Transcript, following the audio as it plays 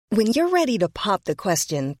When you're ready to pop the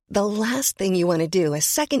question, the last thing you want to do is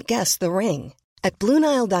second-guess the ring. At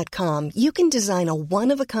BlueNile.com, you can design a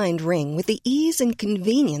one-of-a-kind ring with the ease and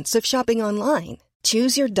convenience of shopping online.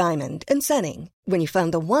 Choose your diamond and setting. When you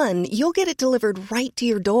find the one, you'll get it delivered right to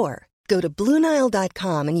your door. Go to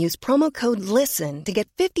BlueNile.com and use promo code LISTEN to get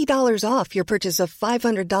 $50 off your purchase of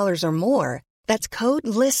 $500 or more. That's code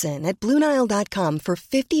LISTEN at BlueNile.com for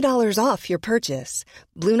 $50 off your purchase.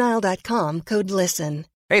 BlueNile.com, code LISTEN.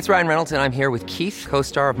 Hey, it's Ryan Reynolds, and I'm here with Keith,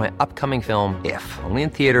 co-star of my upcoming film, If, only in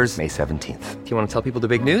theaters May 17th. Do you want to tell people the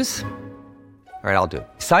big news? All right, I'll do it.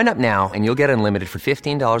 Sign up now and you'll get unlimited for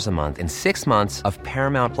 $15 a month and 6 months of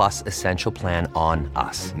Paramount Plus Essential Plan on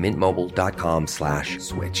us.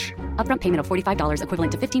 MintMobile.com/switch. Upfront payment of $45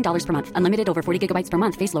 equivalent to $15 per month. Unlimited over 40 gigabytes per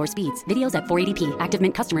month. Face lower speeds. Videos at 480p. Active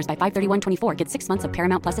Mint customers by 531.24 get 6 months of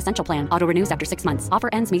Paramount Plus Essential Plan. Auto renews after 6 months. Offer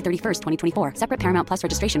ends May 31st, 2024. Separate Paramount Plus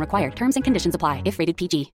registration required. Terms and conditions apply if rated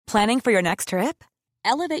PG. Planning for your next trip?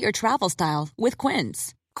 Elevate your travel style with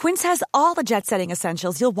Quince. Quince has all the jet-setting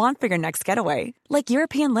essentials you'll want for your next getaway, like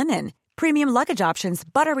European linen, premium luggage options,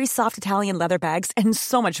 buttery soft Italian leather bags, and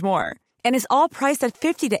so much more. And is all priced at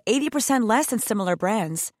 50 to 80% less than similar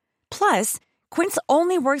brands. Plus, Quince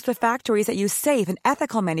only works with factories that use safe and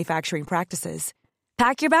ethical manufacturing practices.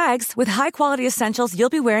 Pack your bags with high-quality essentials you'll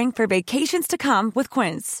be wearing for vacations to come with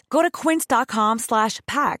Quince. Go to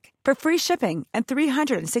quince.com/pack for free shipping and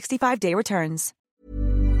 365-day returns.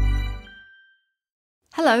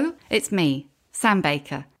 Hello, it's me, Sam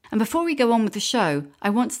Baker. And before we go on with the show, I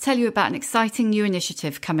want to tell you about an exciting new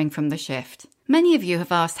initiative coming from The Shift. Many of you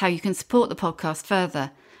have asked how you can support the podcast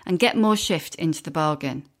further and get more Shift into the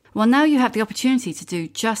bargain. Well, now you have the opportunity to do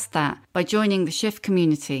just that by joining the Shift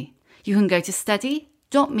community. You can go to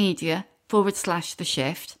steady.media/The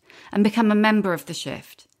Shift and become a member of The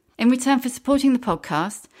Shift. In return for supporting the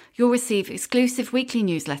podcast, you'll receive exclusive weekly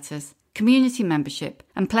newsletters, community membership,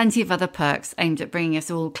 and plenty of other perks aimed at bringing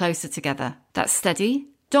us all closer together. That's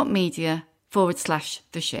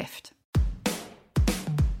steady.media/The Shift.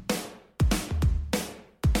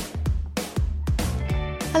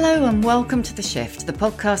 Hello and welcome to The Shift, the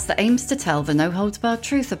podcast that aims to tell the no-holds-barred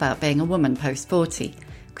truth about being a woman post-40.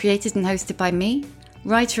 Created and hosted by me,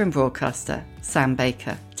 writer and broadcaster, Sam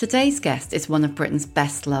Baker. Today's guest is one of Britain's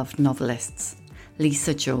best-loved novelists,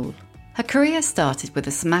 Lisa Jewell. Her career started with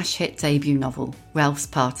a smash hit debut novel, Ralph's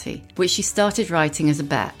Party, which she started writing as a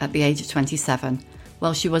bet at the age of 27,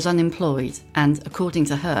 while she was unemployed and, according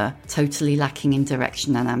to her, totally lacking in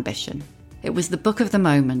direction and ambition. It was the book of the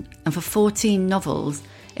moment, and for 14 novels,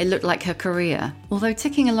 it looked like her career, although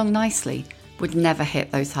ticking along nicely, would never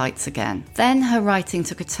hit those heights again. Then her writing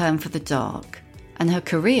took a turn for the dark, and her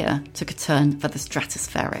career took a turn for the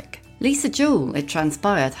stratospheric. Lisa Jewell, it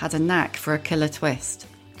transpired, had a knack for a killer twist.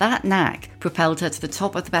 That knack propelled her to the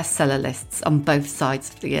top of the bestseller lists on both sides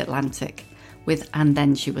of the Atlantic, with And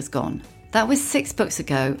Then She Was Gone. That was 6 books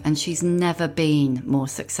ago, and she's never been more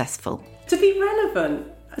successful. To be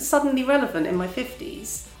suddenly relevant in my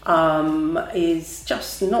 50s, is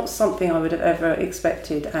just not something I would have ever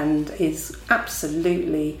expected, and is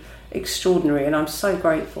absolutely extraordinary, and I'm so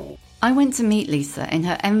grateful. I went to meet Lisa in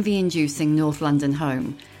her envy-inducing North London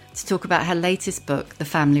home to talk about her latest book, The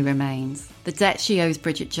Family Remains, the debt she owes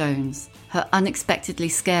Bridget Jones, her unexpectedly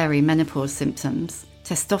scary menopause symptoms,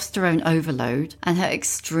 testosterone overload, and her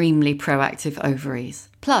extremely proactive ovaries.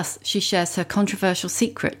 Plus, she shares her controversial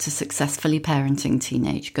secret to successfully parenting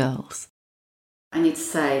teenage girls. I need to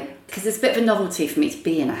say, because it's a bit of a novelty for me to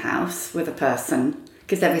be in a house with a person,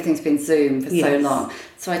 because everything's been Zoom for so long.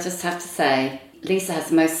 So I just have to say, Lisa has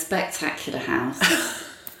the most spectacular house.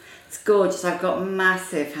 It's gorgeous. I've got a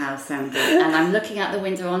massive house, Andy, and I'm looking out the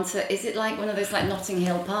window onto. Is it like one of those like Notting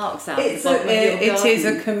Hill parks out the bottom of your garden? It is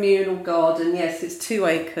a communal garden. Yes, it's 2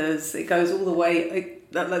 acres. It goes all the way.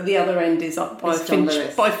 The other end is up by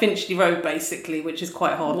Finchley Road, basically, which is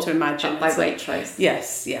quite hard to imagine. By Waitrose.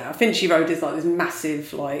 Yes, yeah. Finchley Road is like this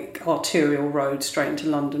massive, like arterial road straight into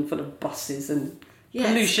London, full of buses and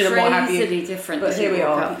pollution and what have you. Crazily different. But here we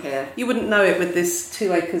are. Up here. You wouldn't know it with this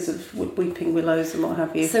 2 acres of weeping willows and what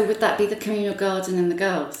have you. So would that be the communal garden and the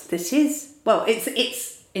girls? This is it's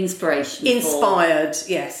inspiration. Inspired,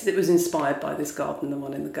 yes. It was inspired by this garden, the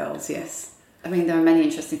one in the girls. Yes. I mean, there are many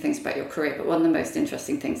interesting things about your career, but one of the most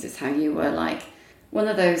interesting things is how you were like one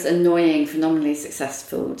of those annoying, phenomenally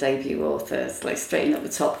successful debut authors, like straight up the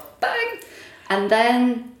top, bang! And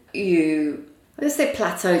then you, I would say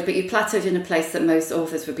plateaued, but you plateaued in a place that most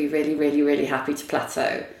authors would be really, really, really happy to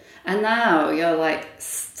plateau. And now you're like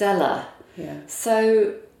stellar. Yeah.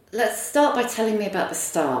 So let's start by telling me about the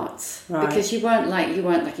start. Right. Because you weren't like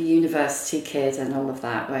a university kid and all of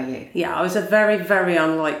that, were you? Yeah, I was a very, very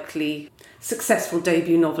unlikely successful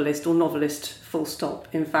debut novelist, or novelist full stop.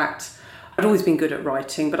 In fact, I'd always been good at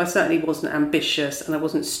writing, but I certainly wasn't ambitious and I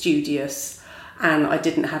wasn't studious, and I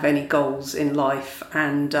didn't have any goals in life.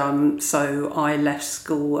 And so I left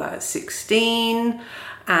school at 16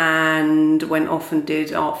 and went off and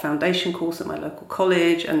did art foundation course at my local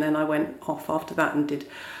college, and then I went off after that and did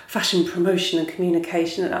fashion promotion and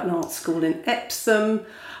communication at an art school in Epsom,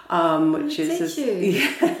 which is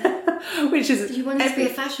which is. You wanted to be a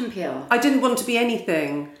fashion PR? I didn't want to be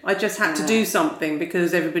anything. I just had to do something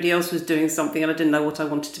because everybody else was doing something, and I didn't know what I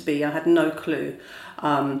wanted to be. I had no clue.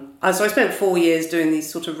 So I spent 4 years doing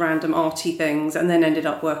these sort of random arty things, and then ended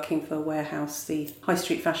up working for Warehouse, the high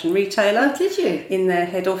street fashion retailer. Oh, did you? In their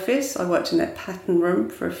head office. I worked in their pattern room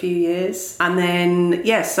for a few years. And then,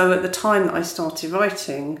 so at the time that I started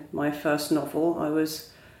writing my first novel, I was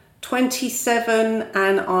 27,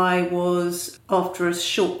 and I was, after a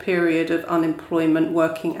short period of unemployment,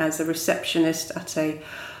 working as a receptionist at a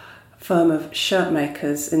firm of shirt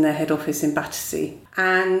makers in their head office in Battersea.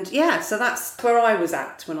 And so that's where I was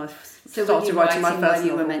at when I started writing my first novel.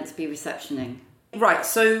 You were meant to be receptioning? Right,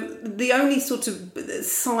 so the only sort of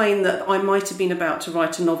sign that I might have been about to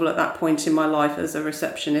write a novel at that point in my life as a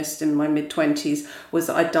receptionist in my mid-20s was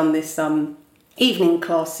that I'd done this evening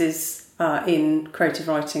classes in creative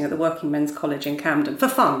writing at the Working Men's College in Camden for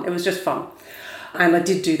fun. It was just fun. And I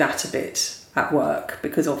did do that a bit at work,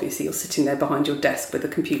 because obviously you're sitting there behind your desk with a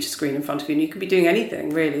computer screen in front of you, and you could be doing anything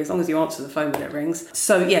really, as long as you answer the phone when it rings.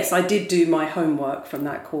 So yes, I did do my homework from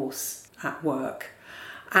that course at work.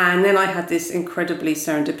 And then I had this incredibly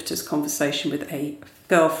serendipitous conversation with a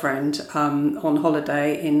girlfriend on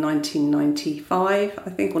holiday in 1995, I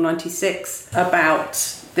think, or 96, about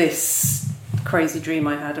this crazy dream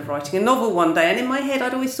I had of writing a novel one day. And in my head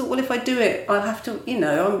I'd always thought, well, if I do it, I'll have to,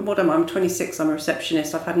 I'm 26, I'm a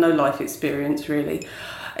receptionist, I've had no life experience really.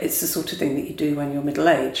 It's the sort of thing that you do when you're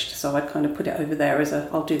middle-aged. So I'd kind of put it over there as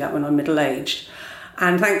I'll do that when I'm middle-aged.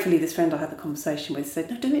 And thankfully this friend I had the conversation with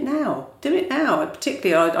said, no, do it now. And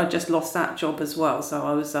particularly I just lost that job as well. So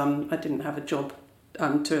I didn't have a job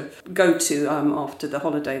to go to after the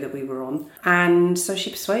holiday that we were on. And so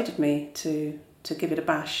she persuaded me to give it a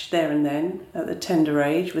bash there and then at the tender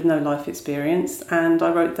age with no life experience. And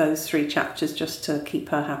I wrote those 3 chapters just to keep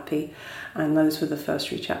her happy. And those were the first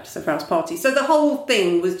 3 chapters of Rouse Party. So the whole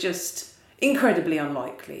thing was just incredibly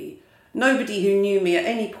unlikely. Nobody who knew me at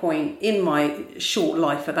any point in my short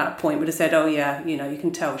life at that point would have said, oh yeah, you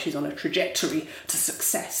can tell she's on a trajectory to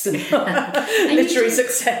success and literary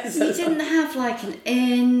success. You didn't have like an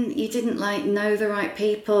in, you didn't like know the right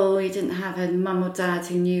people, you didn't have a mum or dad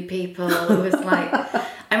who knew people. It was like,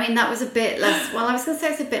 that was a bit less, I was going to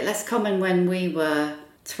say it's a bit less common when we were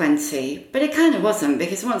 20, but it kind of wasn't,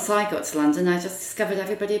 because once I got to London I just discovered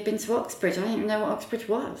everybody had been to Oxbridge. I didn't even know what Oxbridge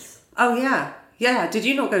was. Oh yeah. Yeah, did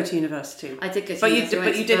you not go to university? I did go to university, I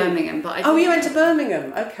went to Birmingham. But you went to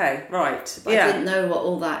Birmingham, okay, right. But I didn't know what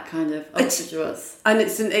all that kind of Oxford was. And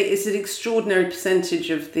it's an extraordinary percentage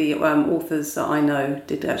of the authors that I know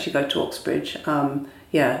did actually go to Oxbridge.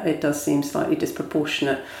 It does seem slightly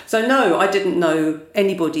disproportionate. So no, I didn't know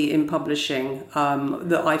anybody in publishing.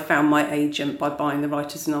 That I found my agent by buying the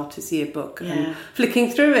Writers and Artists Yearbook and flicking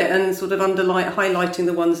through it and sort of highlighting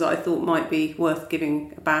the ones that I thought might be worth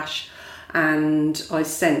giving a bash. And I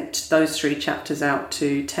sent those 3 chapters out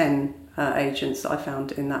to 10 agents that I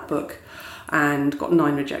found in that book and got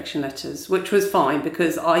 9 rejection letters, which was fine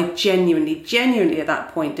because I genuinely at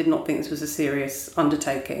that point did not think this was a serious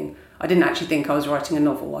undertaking. I didn't actually think I was writing a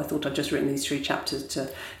novel. I thought I'd just written these 3 chapters to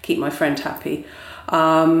keep my friend happy.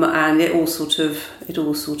 And it all sort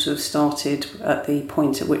of started at the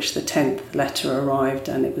point at which the 10th letter arrived,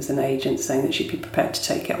 and it was an agent saying that she'd be prepared to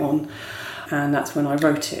take it on. And that's when I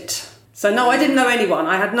wrote it. So no, I didn't know anyone.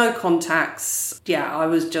 I had no contacts. Yeah, I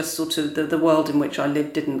was just sort of, the world in which I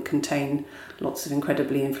lived didn't contain lots of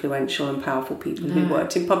incredibly influential and powerful people who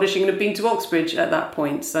worked in publishing and had been to Oxbridge at that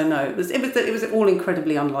point. So no, it was all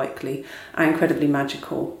incredibly unlikely and incredibly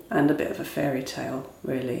magical and a bit of a fairy tale,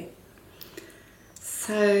 really.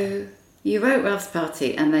 So you wrote Rouse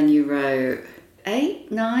Party and then you wrote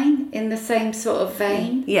 8, 9 in the same sort of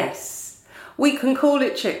vein? Yes. We can call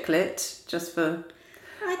it chick lit, just for...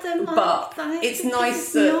 I don't like but that. It's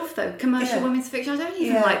nice that... off, though. Commercial women's fiction, I don't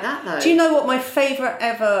even like that, though. Do you know what my favourite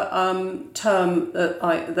ever term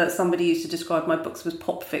that somebody used to describe my books was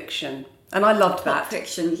pop fiction? And I loved that. Pop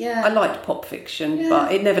fiction, yeah. I liked pop fiction,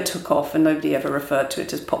 but it never took off and nobody ever referred to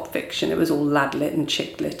it as pop fiction. It was all lad lit and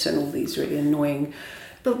chick lit and all these really annoying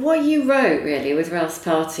But what you wrote, really, with Ralph's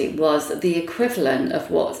Party was the equivalent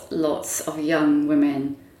of what lots of young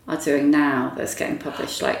women are doing now that's getting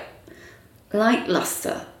published, like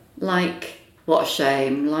Luster, like What a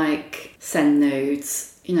Shame, like Send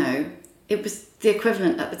Nudes, you know. It was the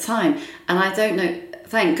equivalent at the time. And I don't know,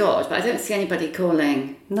 thank God, but I don't see anybody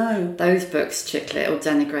calling those books chick lit or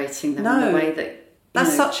denigrating them in the way that...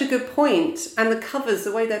 That's such a good point. And the covers,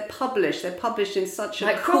 the way they're published in such a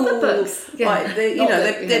like cool... proper books. Yeah. Like,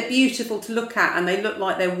 they're beautiful to look at, and they look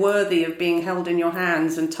like they're worthy of being held in your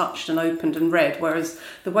hands and touched and opened and read, whereas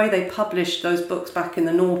the way they published those books back in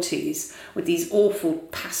the noughties with these awful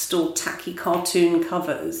pastel tacky cartoon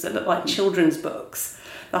covers that look like children's books,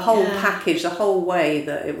 the whole package, the whole way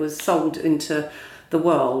that it was sold into the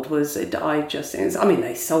world was,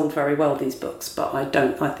 they sold very well, these books, but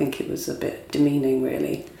I think it was a bit demeaning,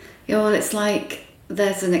 really. Yeah, well, it's like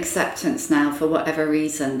there's an acceptance now, for whatever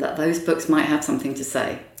reason, that those books might have something to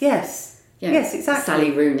say. Yes. Yes, exactly.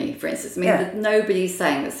 Sally Rooney, for instance. That nobody's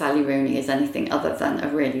saying that Sally Rooney is anything other than a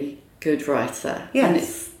really good writer. Yes. And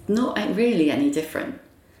it's not really any different.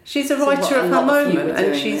 She's a writer of her moment,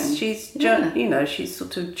 and she's she's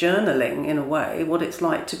sort of journaling in a way what it's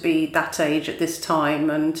like to be that age at this time,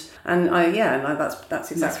 that's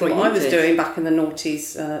exactly what I was doing back in the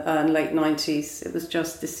noughties and late 90s. It was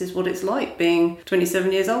just, this is what it's like being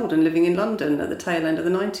 27 years old and living in London at the tail end of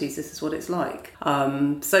the 90s. This is what it's like.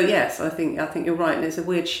 So yes, I think you're right, and it's a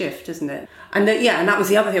weird shift, isn't it? And that was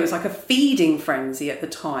the other thing. It was like a feeding frenzy at the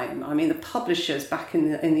time. I mean, the publishers back in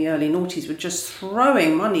the early noughties were just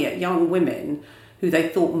throwing money at young women who they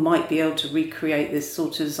thought might be able to recreate this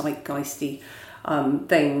sort of zeitgeisty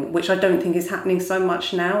thing, which I don't think is happening so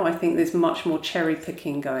much now. I think there's much more cherry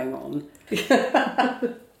picking going on.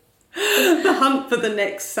 The hunt for the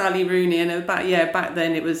next Sally Rooney, and back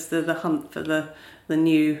then it was the hunt for the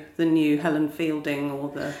new Helen Fielding or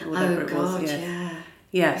whatever it was.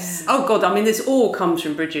 Yes. Yeah. Oh God, I mean, this all comes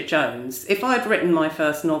from Bridget Jones. If I'd written my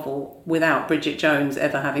first novel without Bridget Jones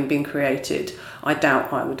ever having been created, I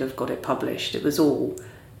doubt I would have got it published. It was all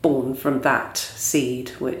born from that seed,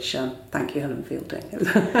 which, thank you, Helen Fielding.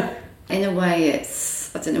 In a way,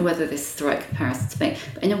 I don't know whether this is the right comparison to make,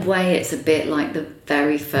 but in a way it's a bit like the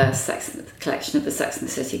very first collection of the Sex and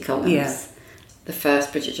the City columns. Yeah. The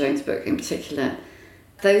first Bridget Jones book in particular.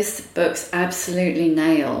 Those books absolutely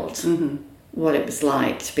nailed what it was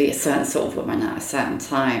like to be a certain sort of woman at a certain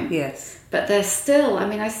time. Yes. But there's still,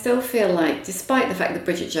 I still feel like, despite the fact that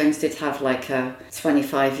Bridget Jones did have like a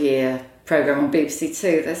 25-year programme on BBC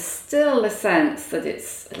Two, there's still a sense that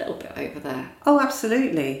it's a little bit over there. Oh,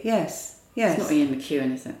 absolutely. Yes. It's not Ian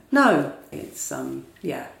McEwan, is it? No. It's,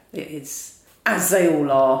 it is, as they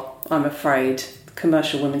all are, I'm afraid.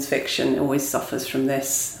 Commercial women's fiction always suffers from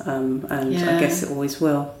this, and I guess it always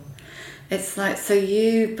will. It's like, so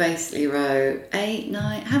you basically wrote 8,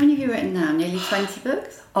 9... How many have you written now? Nearly 20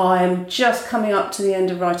 books? I'm just coming up to the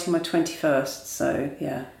end of writing my 21st, so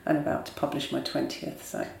yeah, and about to publish my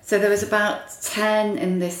 20th. So there was about 10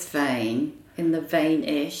 in this vein, in the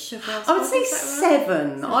vein-ish of I would say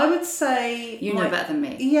 7. I would say... You know better than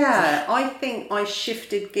me. Yeah, I think I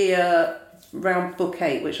shifted gear around book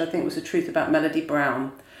 8, which I think was The Truth About Melody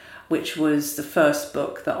Brown, which was the first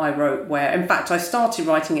book that I wrote where, in fact, I started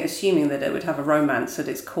writing it assuming that it would have a romance at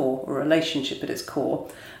its core, or a relationship at its core,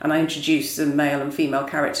 and I introduced a male and female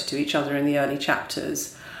character to each other in the early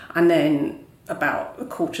chapters. And then about a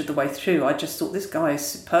quarter of the way through, I just thought, this guy is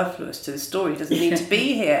superfluous to the story, he doesn't need to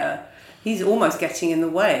be here. He's almost getting in the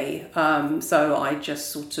way. So I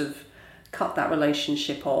just sort of cut that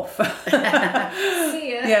relationship off.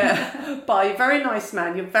 See ya. Yeah. Bye. Very nice,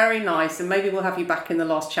 man. You're very nice. And maybe we'll have you back in the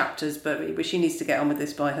last chapters, but she needs to get on with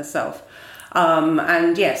this by herself.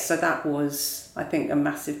 And yes, so that was, I think, a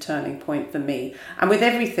massive turning point for me. And with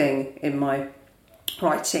everything in my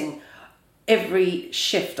writing, every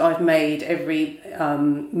shift I've made, every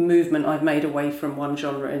movement I've made away from one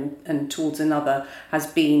genre and towards another has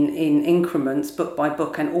been in increments, book by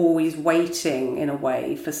book, and always waiting in a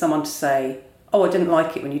way for someone to say, oh, I didn't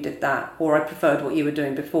like it when you did that, or I preferred what you were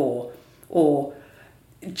doing before, or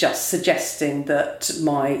just suggesting that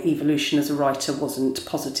my evolution as a writer wasn't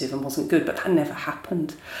positive and wasn't good. But that never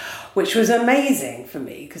happened, which was amazing for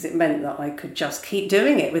me, because it meant that I could just keep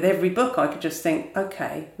doing it with every book. I could just think,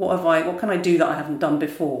 okay, what can I do that I haven't done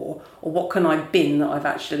before, or what can I bin that I've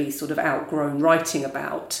actually sort of outgrown writing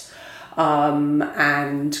about,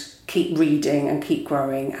 and keep reading and keep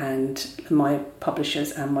growing, and my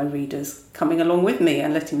publishers and my readers coming along with me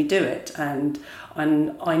and letting me do it. And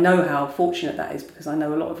I know how fortunate that is, because I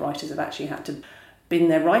know a lot of writers have actually had to bin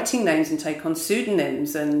their writing names and take on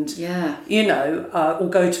pseudonyms and, Yeah. you know, or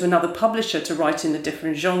go to another publisher to write in a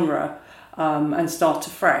different genre and start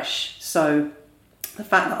afresh. So the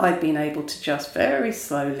fact that I've been able to just very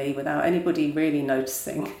slowly, without anybody really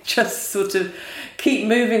noticing, just sort of keep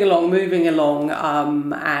moving along,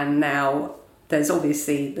 and now there's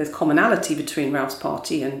commonality between Ralph's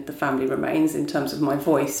Party and The Family Remains in terms of my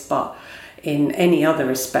voice, but in any other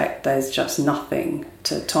respect, there's just nothing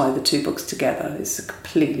to tie the two books together. It's a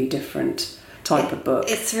completely different type of book.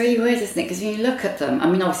 It's really weird, isn't it? Because when you look at them, I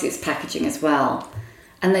mean, obviously it's packaging as well,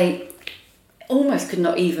 and they almost could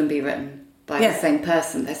not even be written by the same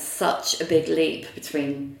person. There's such a big leap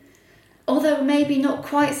between, although maybe not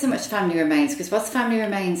quite so much Family Remains, because what Family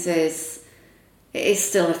Remains is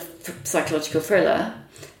still a psychological thriller.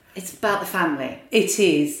 It's about the family. It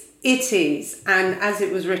is, and as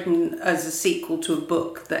it was written as a sequel to a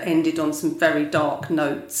book that ended on some very dark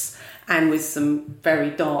notes and with some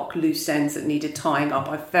very dark loose ends that needed tying up,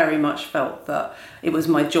 I very much felt that it was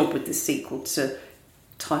my job with this sequel to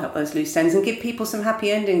tie up those loose ends and give people some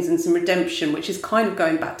happy endings and some redemption, which is kind of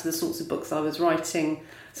going back to the sorts of books I was writing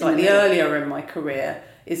slightly earlier in my career.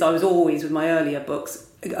 Is I was always, with my earlier books,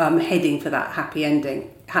 heading for that happy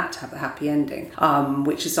ending. Had to have a happy ending,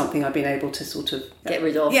 which is something I've been able to sort of get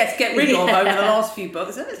rid of. Yes, get rid of over the last few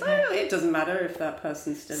books. And it's like, it doesn't matter if that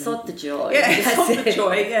person's still sod the joy. Yeah, sod the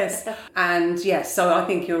joy. Yes, and yes. So I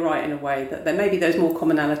think you're right in a way that maybe there's more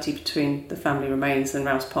commonality between The Family Remains and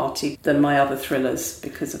Ralph's Party than my other thrillers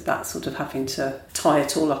because of that sort of having to tie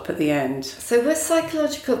it all up at the end. So was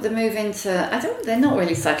psychological the move into? They're not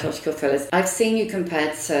really psychological thrillers. I've seen you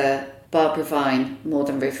compared to Barbara Vine more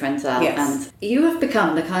than Ruth Rendell, and you have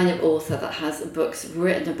become the kind of author that has books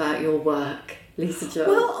written about your work, Lisa Jewell.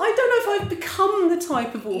 Well, I don't know if I've become the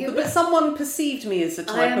type of author, but someone perceived me as the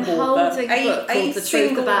type of author. I am holding a book called The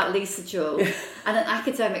Truth About Lisa Jewell, and an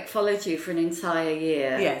academic followed you for an entire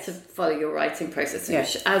year to follow your writing process,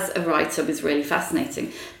 which as a writer was really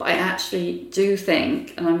fascinating. But I actually do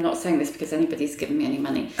think, and I'm not saying this because anybody's given me any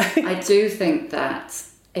money, I do think that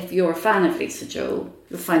if you're a fan of Lisa Jewell,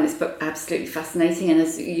 you'll find this book absolutely fascinating. And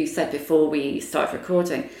as you said before we started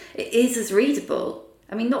recording, it is as readable.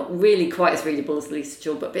 I mean, not really quite as readable as Lisa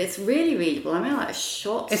Jewell, but it's really readable. I mean, like a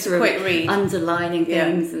shot it's a quick read. Underlining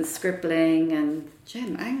things and scribbling and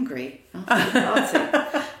Jem angry after the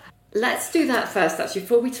party. Let's do that first, actually,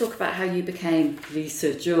 before we talk about how you became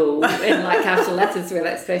Lisa Jewell in like capital letters with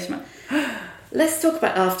exclamation mark. Let's talk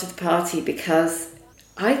about After the Party, because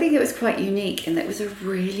I think it was quite unique in that it was a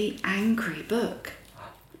really angry book.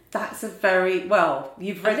 That's a very, well,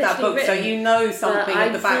 you've read that book, so you know something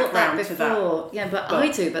of the background to that. Yeah, but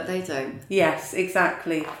I do, but they don't. Yes,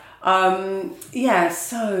 exactly.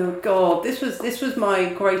 So, God, this was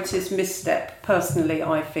my greatest misstep, personally,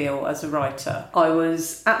 I feel, as a writer. I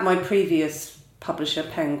was at my previous publisher,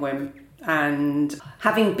 Penguin, and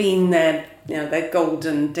having been their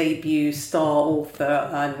golden debut star author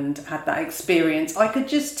and had that experience, I could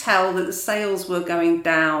just tell that the sales were going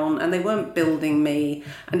down and they weren't building me,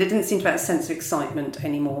 and there didn't seem to be a sense of excitement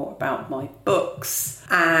anymore about my books.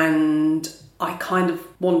 And I kind of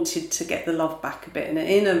wanted to get the love back a bit. And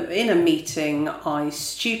in a meeting, I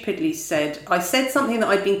stupidly said something that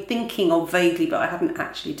I'd been thinking of vaguely, but I hadn't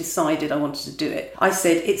actually decided I wanted to do it. I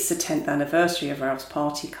said, it's the 10th anniversary of Ralph's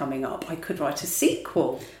Party coming up. I could write a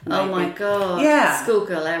sequel. Maybe. Oh my God. Yeah.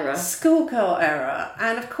 Schoolgirl error.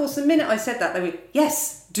 And of course, the minute I said that, they were,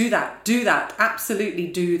 yes, do that, absolutely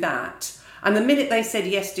do that. And the minute they said,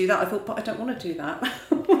 yes, do that, I thought, but I don't want to do that.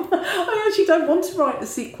 I actually don't want to write a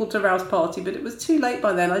sequel to Ralph's Party, but it was too late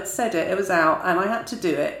by then. I'd said it was out, and I had to do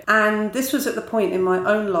it. And this was at the point in my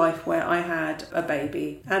own life where I had a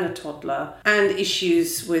baby and a toddler and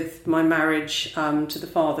issues with my marriage to the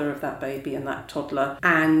father of that baby and that toddler.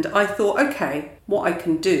 And I thought, okay, what I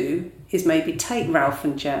can do is maybe take Ralph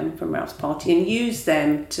and Jem from Ralph's Party and use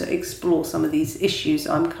them to explore some of these issues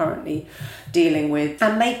I'm currently dealing with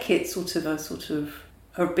and make it sort of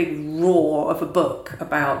a big roar of a book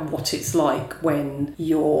about what it's like when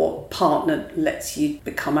your partner lets you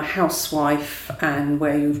become a housewife and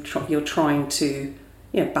where you're trying to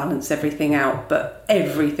balance everything out, but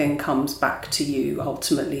everything comes back to you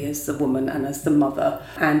ultimately as the woman and as the mother,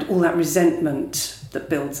 and all that resentment that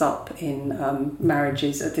builds up in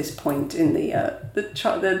marriages at this point in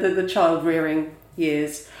the child rearing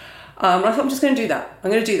years. I thought, I'm just going to do that. I'm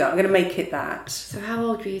going to make it that. So how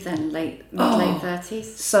old were you then? Late 30s?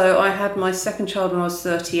 So I had my second child when I was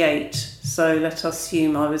 38. So let us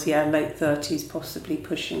assume I was, late 30s, possibly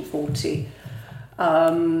pushing 40.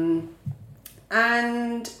 And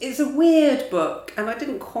it's a weird book, and I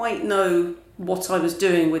didn't quite know what I was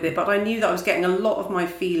doing with it, but I knew that I was getting a lot of my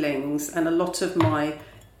feelings and a lot of my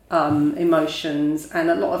emotions and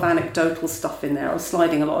a lot of anecdotal stuff in there. I was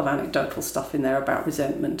sliding a lot of anecdotal stuff in there about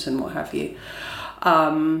resentment and what have you.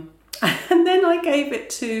 And then I gave it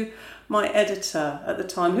to my editor at the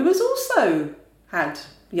time, who was also had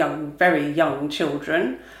very young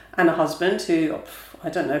children and a husband who, I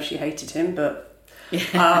don't know if she hated him, but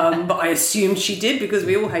I assumed she did, because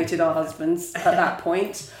we all hated our husbands at that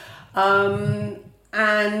point.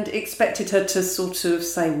 And expected her to sort of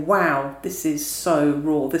say, wow, this is so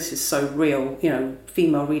raw, this is so real,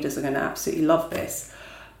 female readers are going to absolutely love this.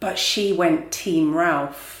 But she went Team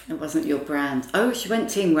Ralph. It wasn't your brand. Oh, she went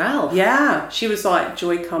Team Ralph. Yeah, she was like,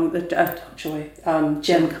 Jem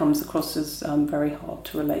comes across as very hard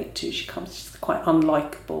to relate to. She's quite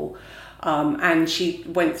unlikable. And she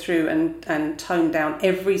went through and toned down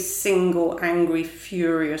every single angry,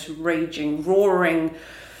 furious, raging, roaring,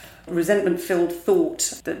 resentment-filled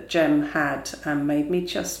thought that Jem had, and made me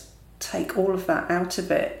just take all of that out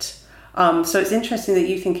of it. So it's interesting that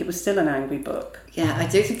you think it was still an angry book. Yeah, I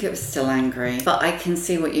do think it was still angry, but I can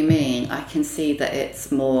see what you mean. I can see that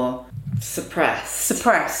it's more suppressed.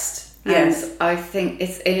 Yes. And I think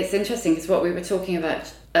it's interesting, because what we were talking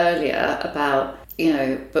about earlier about,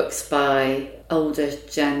 books by older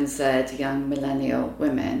Gen Z, young millennial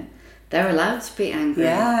women, they're allowed to be angry.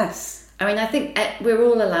 Yes. I mean, I think we're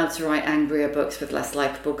all allowed to write angrier books with less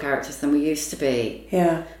likeable characters than we used to be.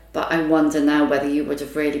 Yeah. But I wonder now whether you would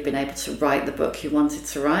have really been able to write the book you wanted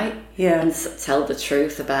to write. Yeah. And tell the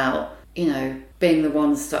truth about, being the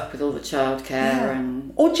one stuck with all the childcare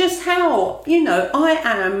and... Or just how, I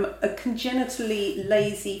am a congenitally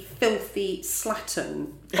lazy, filthy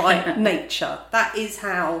slattern by nature. That is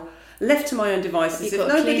how, left to my own devices. If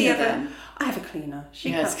nobody ever... Then? I have a cleaner.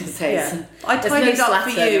 I was going to say. Yeah. I tidied up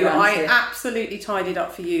for you. I absolutely tidied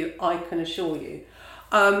up for you, I can assure you.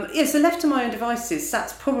 So left to my own devices,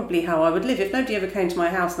 that's probably how I would live. If nobody ever came to my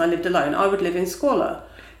house and I lived alone, I would live in squalor.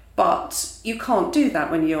 But you can't do that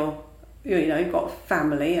when you've got a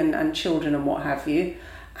family and children and what have you.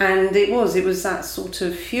 And it was that sort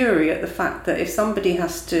of fury at the fact that if somebody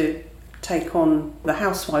has to take on the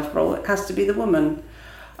housewife role, it has to be the woman.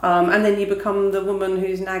 And then you become the woman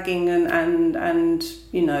who's nagging and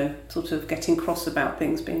sort of getting cross about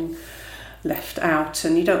things being left out.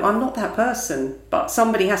 And I'm not that person, but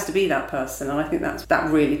somebody has to be that person. And I think that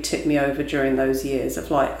really tipped me over during those years of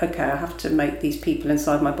like, okay, I have to make these people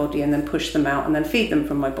inside my body and then push them out and then feed them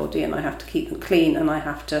from my body, and I have to keep them clean, and I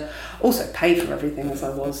have to also pay for everything, as I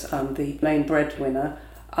was the main breadwinner.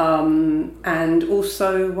 And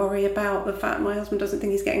also worry about the fact my husband doesn't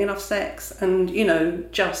think he's getting enough sex, and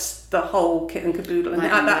just the whole kit and caboodle, and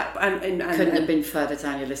couldn't have been further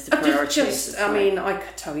down your list of priorities. I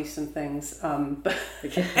could tell you some things, but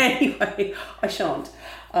anyway, I shan't.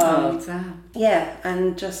 Damn. Yeah,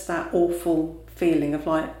 and just that awful feeling of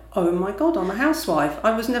like, oh my God, I'm a housewife.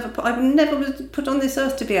 I never was put on this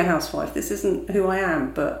earth to be a housewife. This isn't who I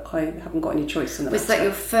am, but I haven't got any choice in it. Was that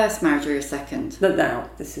your first marriage or your second? No,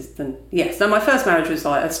 this is yes. No, my first marriage was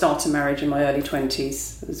like a starter marriage in my early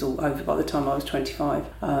 20s. It was all over by the time I was 25.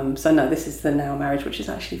 So no, this is the now marriage, which is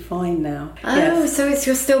actually fine now. Oh, yes. So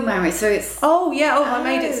you're still married. So it's... Oh, yeah. Oh, I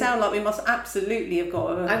made it sound like we must absolutely have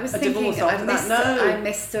got a divorce after that. No. I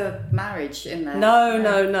missed a marriage in there.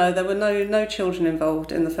 No. There were no children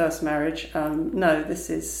involved in the first marriage. No, this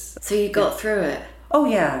is... So you got through it? Oh,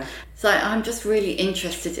 yeah. So I'm just really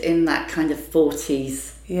interested in that kind of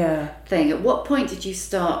 40s thing. At what point did you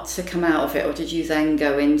start to come out of it, or did you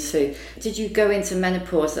go into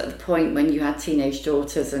menopause at the point when you had teenage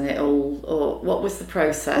daughters and it all, or what was the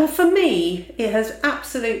process? Well, for me, it has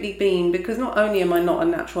absolutely been, because not only am I not a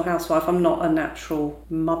natural housewife, I'm not a natural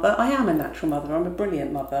mother. I am a natural mother. I'm a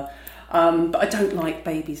brilliant mother. But I don't like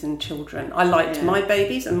babies and children. I liked my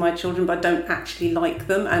babies and my children, but I don't actually like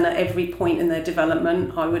them. And at every point in their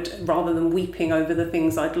development, I would, rather than weeping over the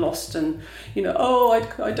things I'd lost and,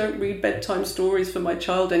 I don't read bedtime stories for my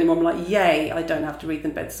child anymore. I'm like, yay, I don't have to read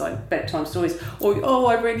them bedtime stories. Or,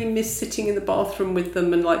 I really miss sitting in the bathroom with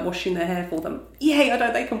them and like washing their hair for them. Yay,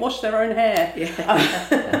 they can wash their own hair.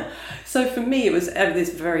 Yeah. So for me, it was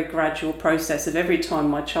this very gradual process of every time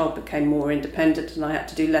my child became more independent and I had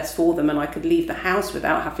to do less for them and I could leave the house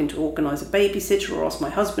without having to organise a babysitter or ask my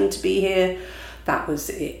husband to be here. That was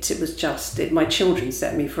it. It was just it. My children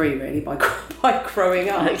set me free, really, by growing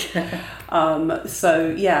up. So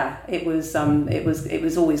yeah, it was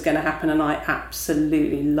always going to happen, and I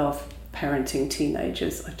absolutely love parenting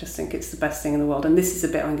teenagers. I just think it's the best thing in the world, and this is a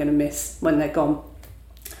bit I'm going to miss when they're gone.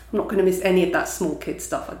 I'm not going to miss any of that small kid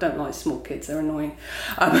stuff. I don't like small kids, they're annoying.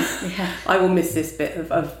 I will miss this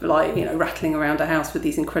bit of like, you know, rattling around a house with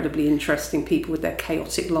these incredibly interesting people with their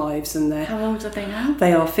chaotic lives and their... How old are they now?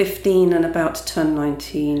 They are 15 and about to turn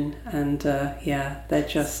 19, and they're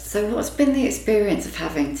just... So what's been the experience of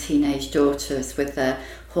having teenage daughters with their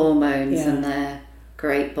hormones and their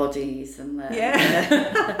great bodies and their...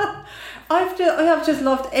 Yeah. I've just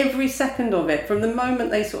loved every second of it, from the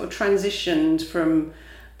moment they sort of transitioned from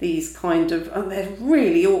these kind of... they're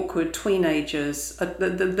really awkward teenagers.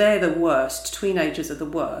 They're the worst. Teenagers are the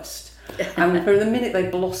worst. And from the minute they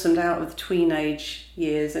blossomed out of the teenage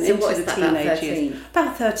years and into the teenage years,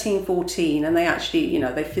 about 13, 14, and they actually, you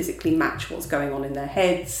know, they physically match what's going on in their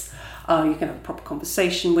heads. You can have a proper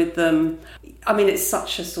conversation with them. I mean, it's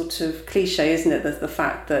such a sort of cliche, isn't it, the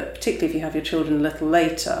fact that, particularly if you have your children a little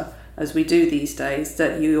later, as we do these days,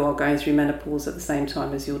 that you are going through menopause at the same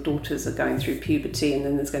time as your daughters are going through puberty, and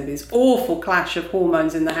then there's going to be this awful clash of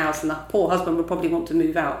hormones in the house, and the poor husband will probably want to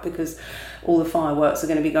move out because all the fireworks are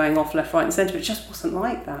going to be going off left, right and centre. It just wasn't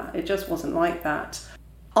like that. It just wasn't like that.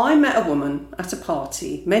 I met a woman at a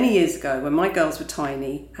party many years ago when my girls were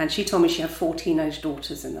tiny, and she told me she had 4 teenage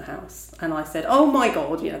daughters in the house. And I said, oh my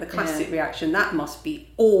God, you know, the classic reaction, that must be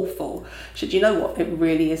awful. She said, you know what, it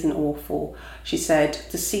really isn't awful. She said,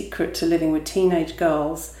 the secret to living with teenage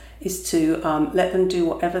girls is to let them do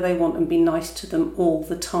whatever they want and be nice to them all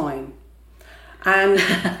the time. And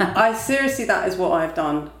that is what I've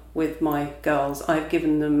done with my girls. I've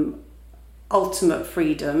given them ultimate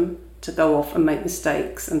freedom to go off and make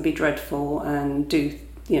mistakes and be dreadful and do,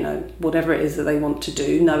 you know, whatever it is that they want to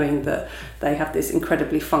do, knowing that they have this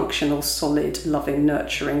incredibly functional, solid, loving,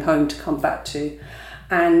 nurturing home to come back to.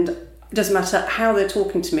 And it doesn't matter how they're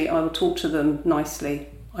talking to me, I will talk to them nicely.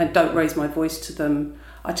 I don't raise my voice to them.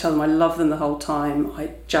 I tell them I love them the whole time.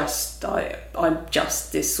 I'm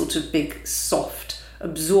just this sort of big, soft,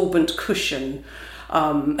 absorbent cushion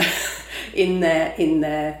in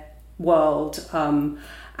their world.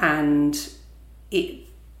 And it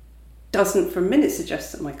doesn't for a minute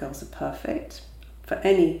suggest that my girls are perfect,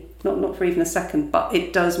 not for even a second, but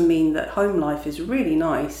it does mean that home life is really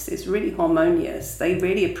nice, it's really harmonious. They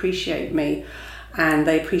really appreciate me, and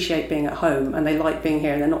they appreciate being at home, and they like being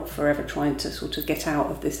here, and they're not forever trying to sort of get out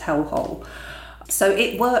of this hellhole. So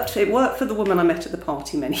it worked for the woman I met at the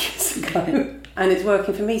party many years ago. And it's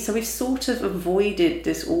working for me. So we've sort of avoided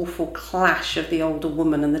this awful clash of the older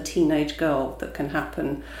woman and the teenage girl that can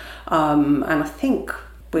happen. And I think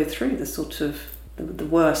we're through the sort of the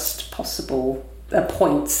worst possible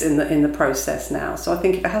points in the process now. So I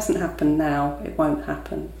think if it hasn't happened now, it won't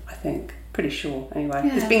happen, I think. Pretty sure, anyway.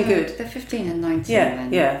 Yeah, it's been good. They're 15 and 19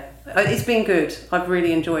 then. Yeah. It's been good. I've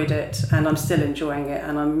really enjoyed it, and I'm still enjoying it,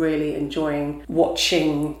 and I'm really enjoying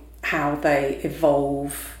watching how they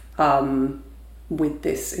evolve with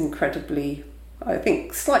this incredibly, I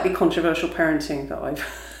think, slightly controversial parenting that I've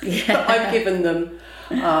given them,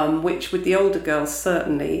 which with the older girls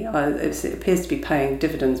certainly it appears to be paying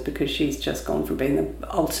dividends, because she's just gone from being the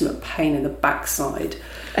ultimate pain in the backside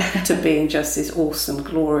to being just this awesome,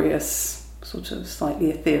 glorious, sort of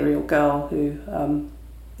slightly ethereal girl who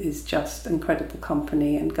is just incredible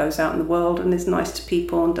company and goes out in the world and is nice to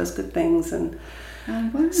people and does good things and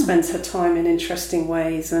spends her time in interesting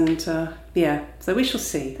ways, and so we shall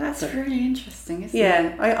see. That's really interesting, isn't it?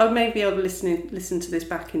 Yeah, I may be able to listen to this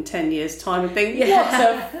back in 10 years' time and think, what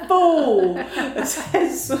a fool!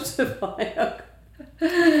 It's sort of like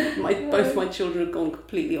both my children have gone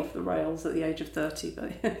completely off the rails at the age of 30.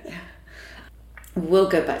 But we'll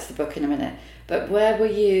go back to the book in a minute, but where were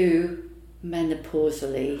you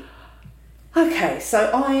menopausally? Okay,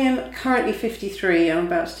 so I am currently 53 and I'm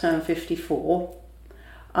about to turn 54.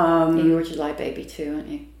 You're a July baby too, aren't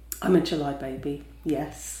you? I'm a July baby,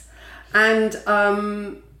 yes. And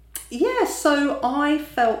so I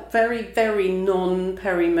felt very, very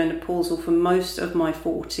non-perimenopausal for most of my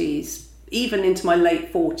 40s. Even into my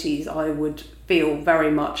late 40s, I would feel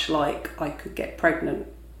very much like I could get pregnant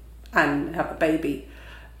and have a baby.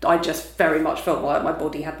 I just very much felt like my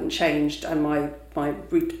body hadn't changed, and my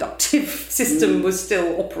reproductive system was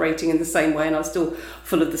still operating in the same way, and I was still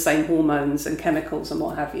full of the same hormones and chemicals and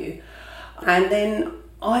what have you. And then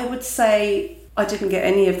I would say I didn't get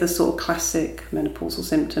any of the sort of classic menopausal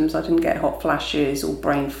symptoms. I didn't get hot flashes or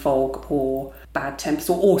brain fog or bad tempers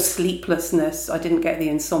or sleeplessness. I didn't get the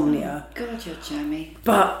insomnia. Oh, God, you're jammy.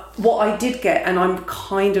 But what I did get, and I'm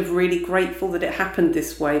kind of really grateful that it happened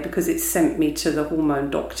this way, because it sent me to the hormone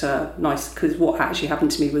doctor, because what actually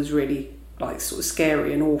happened to me was really like sort of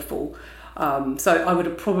scary and awful. So I would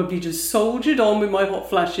have probably just soldiered on with my hot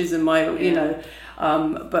flashes and my,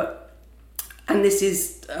 and this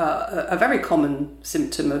is a very common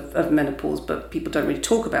symptom of menopause, but people don't really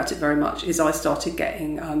talk about it very much, is I started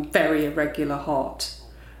getting very irregular heart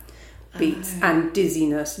beats and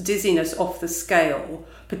dizziness off the scale,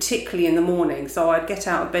 particularly in the morning. So I'd get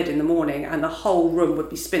out of bed in the morning and the whole room would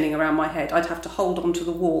be spinning around my head. I'd have to hold onto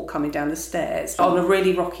the wall coming down the stairs on a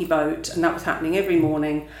really rocky boat, and that was happening every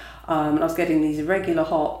morning. And I was getting these irregular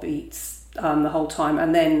heartbeats the whole time,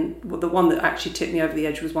 and then the one that actually tipped me over the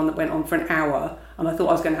edge was one that went on for an hour, and I thought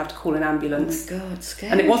I was going to have to call an ambulance. Oh my God,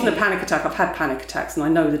 scary. And it wasn't a panic attack. I've had panic attacks and I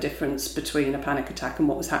know the difference between a panic attack and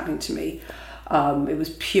what was happening to me. It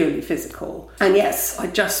was purely physical. And yes, I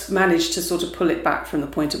just managed to sort of pull it back from the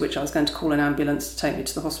point at which I was going to call an ambulance to take me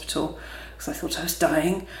to the hospital, because I thought I was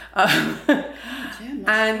dying.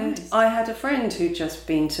 And I had a friend who'd just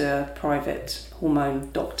been to a private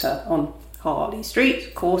hormone doctor on Harley Street,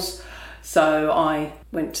 of course. So I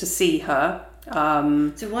went to see her.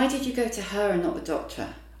 So why did you go to her and not the doctor?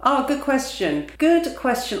 Oh, good question. Good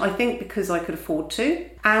question. I think because I could afford to.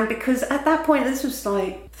 And because at that point, this was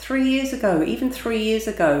like 3 years ago, even 3 years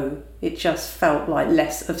ago, it just felt like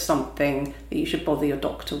less of something that you should bother your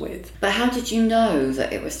doctor with. But how did you know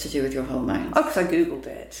that it was to do with your hormones? Oh, because I Googled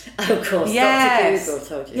it. Oh, of course. Yes. Dr. Google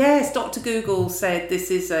told you. Yes, Dr. Google said this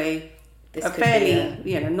is a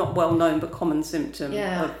fairly, not well-known but common symptom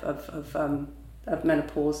of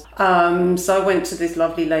menopause. So I went to this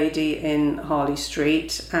lovely lady in Harley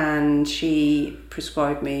Street, and she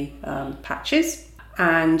prescribed me patches,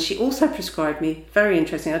 and she also prescribed me, very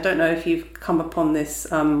interesting, I don't know if you've come upon this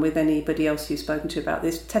with anybody else you've spoken to about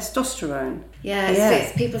this, testosterone.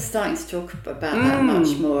 It's people are starting to talk about that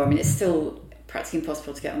much more. I mean, it's still practically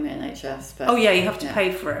impossible to get on the NHS. But, you have to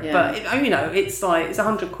pay for it. Yeah. But, it's like, it's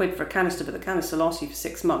 £100 for a canister, but the canister lasts you for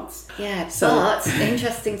 6 months. Yeah, but,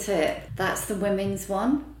 interesting tip, that's the women's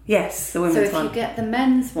one. Yes, the women's one. So if you get the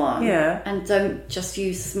men's one and don't just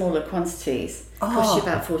use smaller quantities, it costs you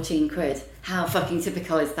about £14. How fucking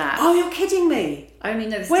typical is that? Oh, you're kidding me. I only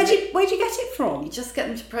know this. Where'd you get it from? You just get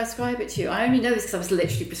them to prescribe it to you. I only know this because I was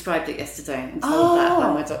literally prescribed it yesterday and told that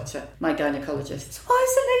by my doctor, my gynaecologist. Why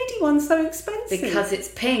is the lady one so expensive? Because it's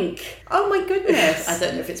pink. Oh my goodness. I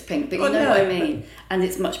don't know if it's pink, but you know what I mean. And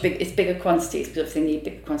it's it's bigger quantities, because they need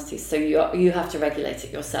bigger quantities. So you have to regulate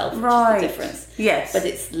it yourself, which is the difference. Yes. But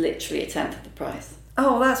it's literally a tenth of the price.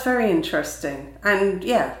 Oh, that's very interesting. And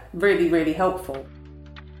really, really helpful.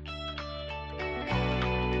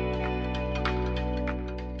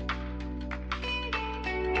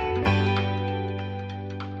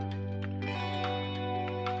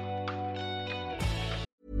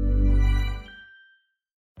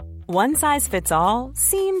 One size fits all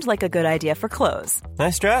seemed like a good idea for clothes.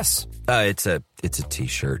 Nice dress. It's a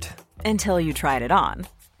t-shirt. Until you tried it on.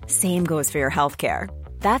 Same goes for your healthcare.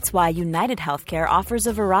 That's why United Healthcare offers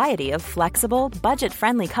a variety of flexible,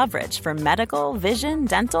 budget-friendly coverage for medical, vision,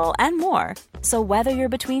 dental, and more. So whether you're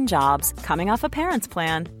between jobs, coming off a parent's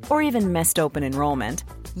plan, or even missed open enrollment,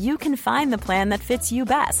 you can find the plan that fits you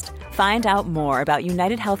best. Find out more about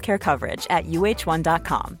United Healthcare coverage at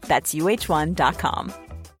uh1.com. That's uh1.com.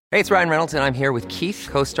 Hey, it's Ryan Reynolds, and I'm here with Keith,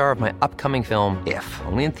 co-star of my upcoming film, If,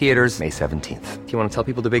 only in theaters May 17th. Do you want to tell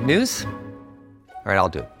people the big news? All right, I'll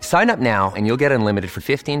do it. Sign up now and you'll get unlimited for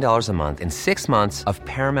 $15 a month and 6 months of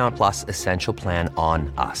Paramount Plus Essential Plan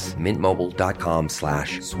on us.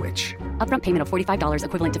 MintMobile.com/switch. Upfront payment of $45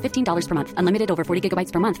 equivalent to $15 per month. Unlimited over 40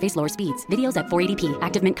 gigabytes per month. Face lower speeds. Videos at 480p.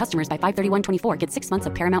 Active Mint customers by 531.24 get 6 months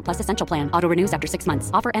of Paramount Plus Essential Plan. Auto renews after 6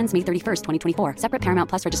 months. Offer ends May 31st, 2024. Separate Paramount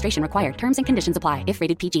Plus registration required. Terms and conditions apply if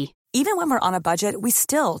rated PG. Even when we're on a budget, we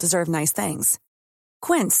still deserve nice things.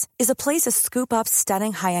 Quince is a place to scoop up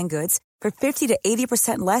stunning high-end goods for 50 to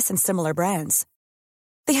 80% less than similar brands.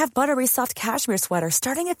 They have buttery soft cashmere sweaters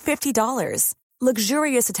starting at $50,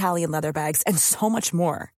 luxurious Italian leather bags, and so much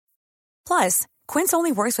more. Plus, Quince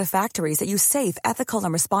only works with factories that use safe, ethical,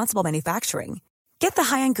 and responsible manufacturing. Get the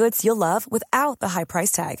high-end goods you'll love without the high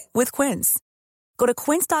price tag with Quince. Go to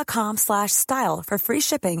quince.com/style for free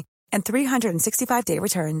shipping and 365-day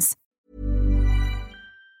returns.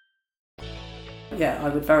 I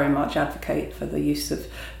would very much advocate for the use of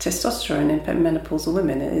testosterone in menopausal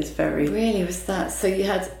women. It is very... Really, was that? So you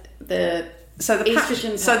had the estrogen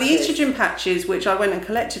patches. So the estrogen patches, which I went and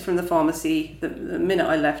collected from the pharmacy the minute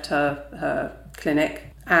I left her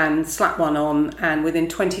clinic, and slapped one on, and within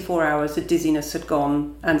 24 hours the dizziness had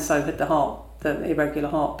gone, and so had the irregular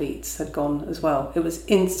heartbeats had gone as well. It was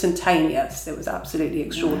instantaneous. It was absolutely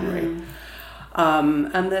extraordinary.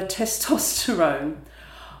 And the testosterone,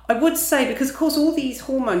 I would say, because of course all these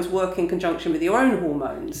hormones work in conjunction with your own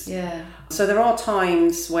hormones. Yeah. So there are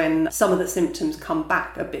times when some of the symptoms come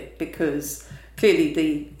back a bit because clearly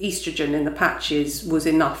the estrogen in the patches was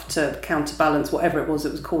enough to counterbalance whatever it was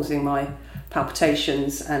that was causing my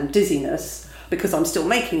palpitations and dizziness, because I'm still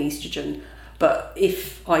making estrogen. But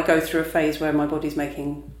if I go through a phase where my body's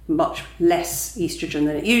making much less estrogen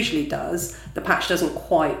than it usually does, the patch doesn't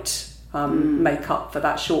quite make up for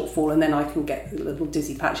that shortfall, and then I can get little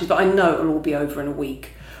dizzy patches. But I know it'll all be over in a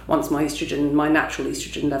week once my natural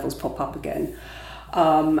estrogen levels pop up again.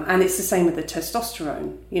 And it's the same with the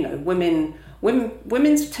testosterone. You know,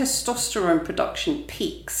 women's testosterone production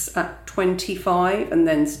peaks at 25 and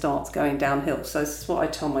then starts going downhill. So this is what I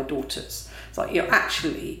tell my daughters. It's like, you're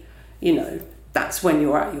actually, you know, that's when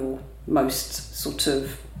you're at your most sort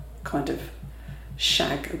of kind of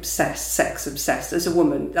shag obsessed, sex obsessed as a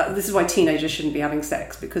woman. This is why teenagers shouldn't be having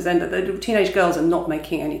sex, because then the teenage girls are not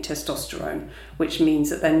making any testosterone, which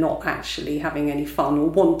means that they're not actually having any fun or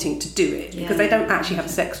wanting to do it, because they don't actually have a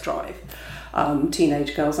sex drive.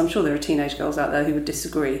 Teenage girls, I'm sure there are teenage girls out there who would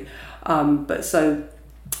disagree, but so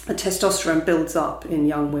the testosterone builds up in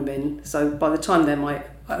young women. So by the time they're my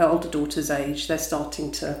older daughter's age, they're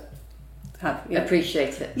starting to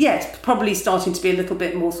appreciate it. Yes, probably starting to be a little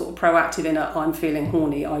bit more sort of proactive in I'm feeling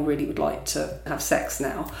horny, I really would like to have sex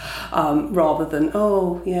now, rather than,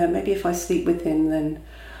 maybe if I sleep with him then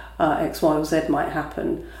X, Y or Z might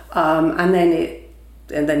happen,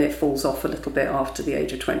 and then it falls off a little bit after the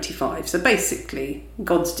age of 25. So basically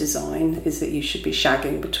God's design is that you should be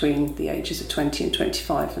shagging between the ages of 20 and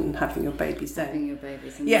 25 and having your babies then.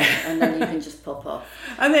 And then you can just pop off.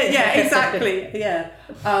 And then, exactly, yeah.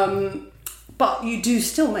 But you do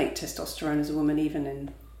still make testosterone as a woman,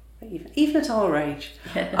 even at our age.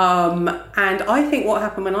 And I think what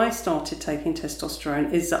happened when I started taking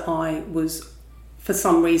testosterone is that for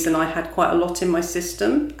some reason, I had quite a lot in my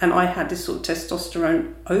system, and I had this sort of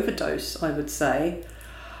testosterone overdose, I would say,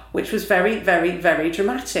 which was very, very, very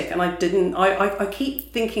dramatic. And I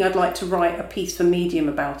keep thinking I'd like to write a piece for Medium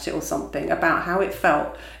about it or something, about how it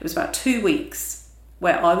felt. It was about 2 weeks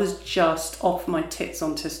where I was just off my tits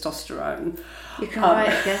on testosterone. You can write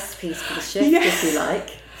a guest piece for the shift if you like.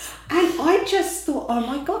 And I just thought, oh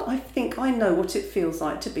my God, I think I know what it feels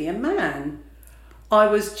like to be a man. I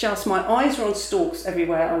was just, my eyes were on stalks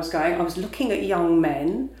everywhere I was going. I was looking at young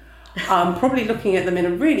men, probably looking at them in a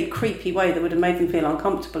really creepy way that would have made them feel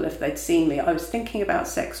uncomfortable if they'd seen me. I was thinking about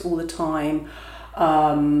sex all the time.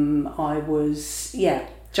 I was,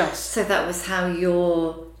 just... So that was how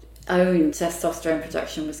your own testosterone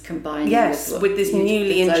production was combined with this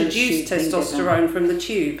newly introduced testosterone from the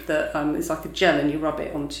tube that is like a gel, and you rub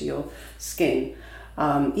it onto your skin.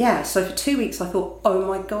 So for 2 weeks I thought, oh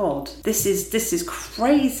my God, this is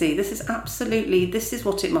crazy. This is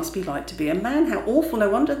what it must be like to be a man. How awful. No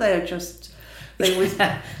wonder they always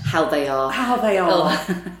how they are.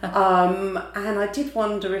 And I did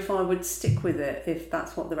wonder if I would stick with it, if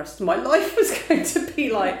that's what the rest of my life was going to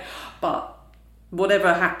be like. But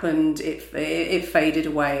whatever happened, it faded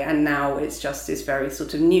away, and now it's just this very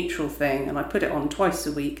sort of neutral thing, and I put it on twice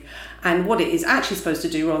a week. And what it is actually supposed to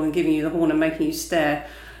do, rather than giving you the horn and making you stare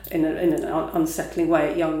in an unsettling way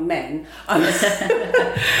at young men,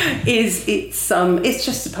 is it's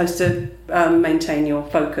just supposed to maintain your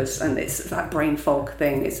focus, and it's that brain fog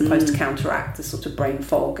thing. It's supposed to counteract the sort of brain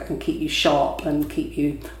fog and keep you sharp and keep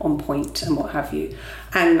you on point and what have you.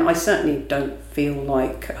 And I certainly don't feel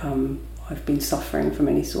like I've been suffering from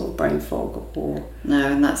any sort of brain fog or... No,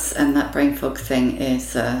 and that brain fog thing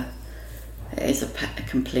is a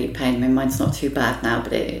complete pain. I mean, mine's not too bad now,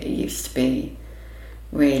 but it used to be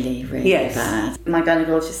really, really bad. My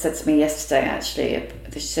gynaecologist said to me yesterday, actually,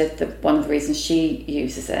 she said that one of the reasons she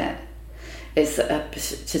uses it is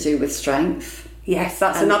to do with strength. Yes,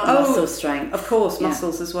 that's another muscle strength. Of course,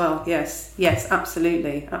 muscles as well. Yes,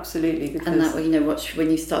 absolutely. Because... And that,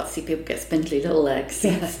 when you start to see people get spindly little legs.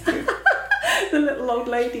 Yes. The little old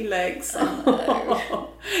lady legs.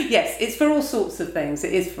 Yes, it's for all sorts of things.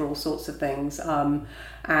 It is for all sorts of things.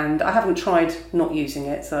 And I haven't tried not using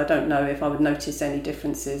it, so I don't know if I would notice any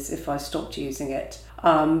differences if I stopped using it.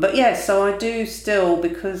 But so I do still,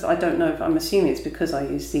 because I don't know if I'm assuming it's because I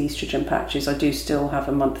use the estrogen patches, I do still have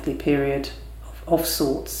a monthly period of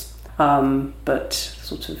sorts, but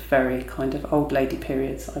sort of very kind of old lady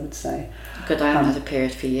periods, I would say. Good, I haven't had a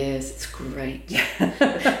period for years. It's great.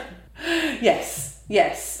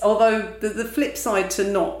 Yes. Although the flip side to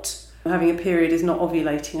not having a period is not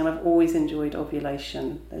ovulating, and I've always enjoyed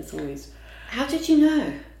ovulation. There's always... How did you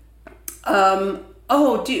know?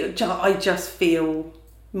 I just feel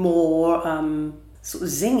more sort of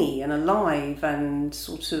zingy and alive, and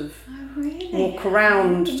sort of walk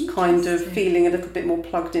around kind of feeling a little bit more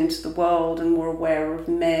plugged into the world and more aware of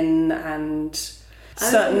men, and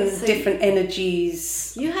certain different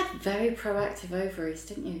energies. You had very proactive ovaries,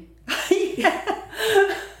 didn't you? Yeah.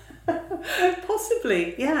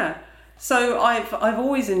 Possibly, yeah. So I've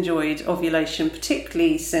always enjoyed ovulation,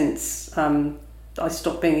 particularly since I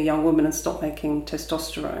stopped being a young woman and stopped making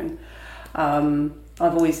testosterone.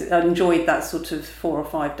 I've always enjoyed that sort of 4 or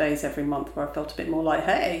 5 days every month where I felt a bit more like,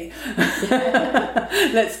 hey,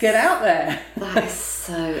 let's get out there. That is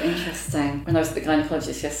so interesting. When I was at the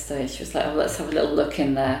gynaecologist yesterday, she was like, oh, let's have a little look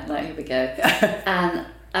in there. Like, here we go. And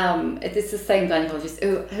it's the same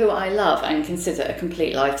gynaecologist who I love and consider a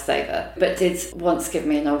complete lifesaver, but did once give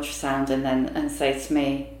me an ultrasound and say to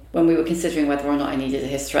me, when we were considering whether or not I needed a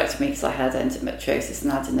hysterectomy because I had endometriosis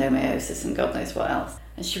and adenomyosis and God knows what else.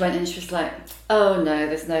 And she went in and she was like, oh no,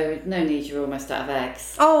 there's no need, you're almost out of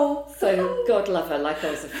eggs. Oh. So God love her, like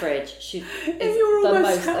I was a fridge. She is the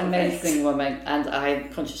most amazing woman, and I'm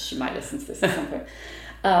conscious she might listen to this at some point.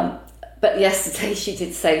 But yesterday she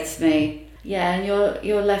did say to me, yeah, and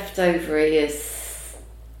your left ovary is...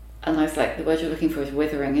 And I was like, the word you're looking for is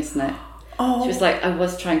withering, isn't it? Oh. She was like, I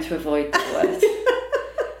was trying to avoid that word.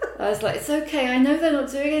 I was like, it's okay, I know they're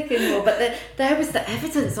not doing anything anymore, but there was the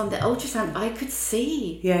evidence on the ultrasound. I could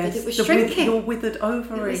see that it was shrinking. Your withered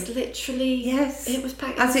ovary. It was literally... Yes. It was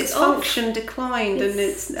packed. As its function declined and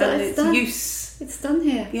its use. It's done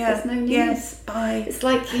here. Yeah. There's no need. Yes, bye. It's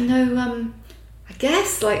like, I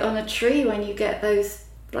guess, like on a tree when you get those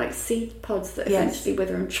like seed pods that eventually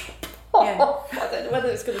wither and drop off. Yeah. I don't know whether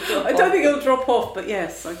it's going to drop off. I don't think it'll drop off, but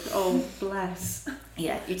yes. Oh, bless.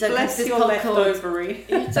 Yeah, you don't bless come to this your left ovary.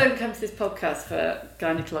 You don't come to this podcast for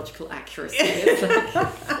gynecological accuracy. It's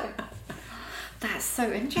like, that's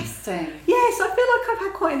so interesting. Yes, I feel like I've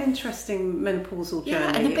had quite an interesting menopausal journey.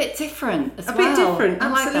 Yeah, and a bit different as well. A bit different, absolutely.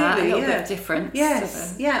 I like that, a little bit different.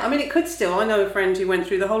 Yes, yeah. I mean, it could still. I know a friend who went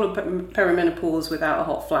through the whole of perimenopause without a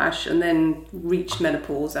hot flash and then reached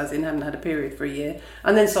menopause, as in hadn't had a period for a year,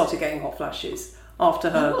 and then started getting hot flashes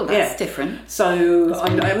after her. Oh, that's different. So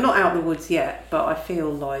I'm not out of the woods yet, but I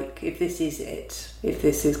feel like if this is it, if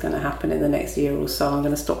this is going to happen in the next year or so, I'm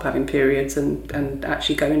going to stop having periods and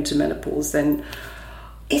actually go into menopause, then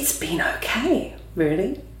it's been okay,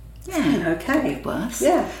 really. It's been okay. Could be worse.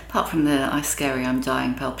 Yeah. Apart from the "I scary, I'm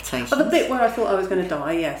dying" palpitations. But the bit where I thought I was going to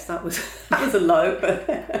die, yes, that was a low. But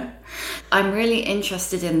I'm really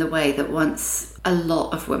interested in the way that once a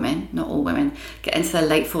lot of women, not all women, get into their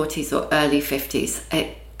late 40s or early 50s,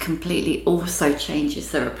 it completely also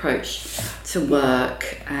changes their approach to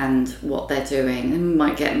work and what they're doing. They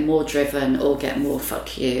might get more driven or get more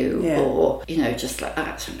fuck you or, just like, I'm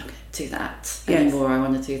not going to do that anymore, I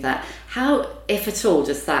want to do that. How, if at all,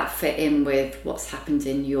 does that fit in with what's happened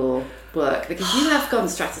in your work? Because you have gone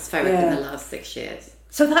stratospheric in the last 6 years.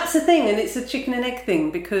 So that's the thing, and it's a chicken and egg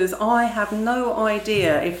thing, because I have no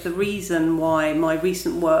idea if the reason why my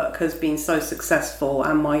recent work has been so successful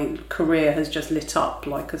and my career has just lit up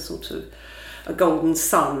like a sort of a golden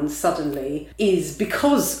sun suddenly is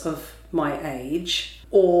because of my age,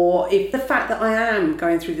 or if the fact that I am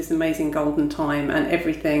going through this amazing golden time and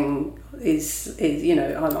everything is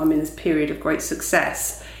I'm in this period of great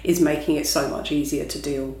success is making it so much easier to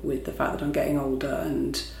deal with the fact that I'm getting older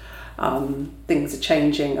and things are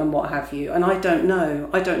changing and what have you. And I don't know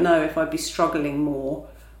if I'd be struggling more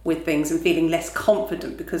with things and feeling less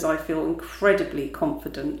confident, because I feel incredibly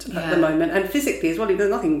confident at the moment, and physically as well. There's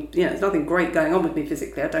nothing, there's nothing great going on with me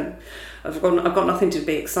physically. I've got nothing to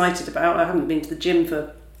be excited about. I haven't been to the gym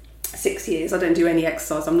for 6 years. I don't do any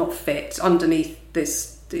exercise. I'm not fit. Underneath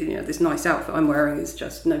this this nice outfit I'm wearing is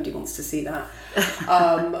just, nobody wants to see that.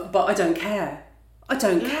 But I don't care. I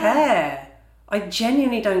don't care. I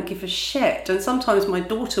genuinely don't give a shit. And sometimes my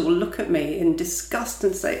daughter will look at me in disgust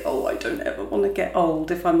and say, oh, I don't ever want to get old,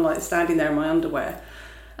 if I'm like standing there in my underwear.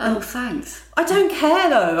 Oh, thanks. I don't care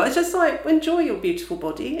though. I just like, enjoy your beautiful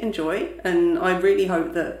body, enjoy. And I really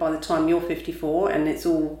hope that by the time you're 54 and it's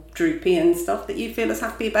all droopy and stuff, that you feel as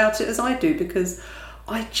happy about it as I do, because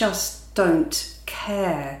I just don't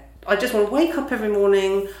care. I just want to wake up every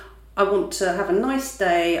morning. I want to have a nice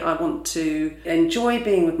day. I want to enjoy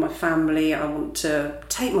being with my family. I want to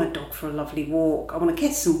take my dog for a lovely walk. I want to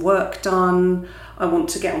get some work done. I want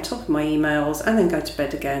to get on top of my emails and then go to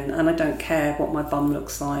bed again. And I don't care what my bum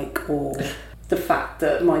looks like, or the fact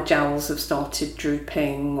that my jowls have started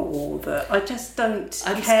drooping, or that I just don't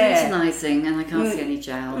care. I'm scrutinising and I can't see any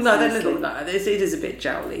jowls. No, they're little. No, it is a bit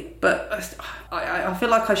jowly. But I feel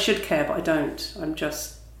like I should care, but I don't. I'm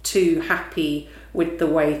just too happy with the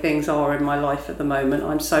way things are in my life at the moment.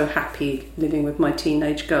 I'm so happy living with my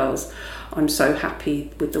teenage girls. I'm so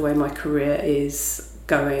happy with the way my career is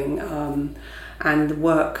going, and the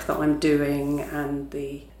work that I'm doing, and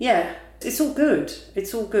It's all good.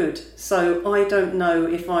 It's all good. So I don't know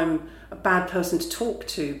if I'm a bad person to talk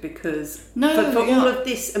to, because for all of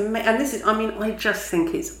this, and this is, I mean, I just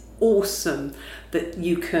think it's awesome that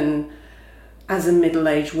you can, as a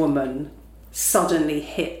middle-aged woman, suddenly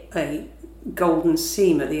hit a golden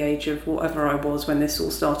seam at the age of whatever I was when this all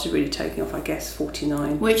started really taking off, I guess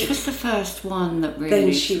 49. Which was the first one that really...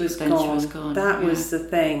 Then she was gone. That was the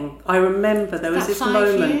thing. I remember there was this 5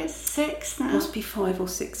 moment... years? 6 now? Must be 5 or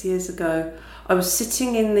 6 years ago. I was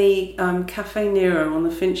sitting in the Cafe Nero on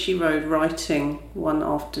the Finchley Road writing one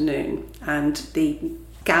afternoon, and the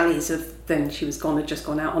galleys of Then She Was Gone had just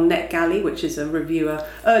gone out on NetGalley, which is a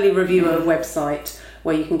early reviewer website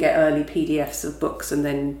where you can get early PDFs of books and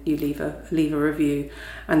then you leave a review.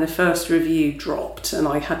 And the first review dropped, and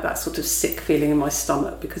I had that sort of sick feeling in my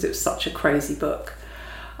stomach because it was such a crazy book.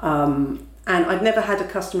 And I'd never had a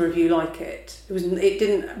customer review like it. It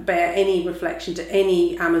didn't bear any reflection to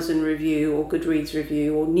any Amazon review or Goodreads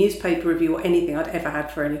review or newspaper review or anything I'd ever had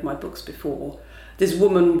for any of my books before. This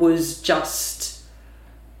woman was just...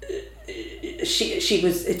 She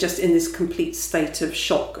was just in this complete state of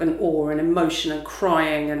shock and awe and emotion and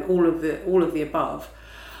crying and all of the above.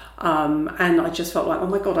 And I just felt like, oh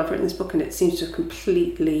my God, I've written this book and it seems to have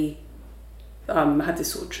completely had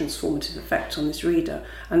this sort of transformative effect on this reader.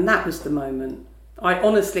 And that was the moment. I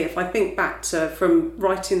honestly, if I think back to from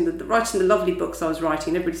writing the lovely books I was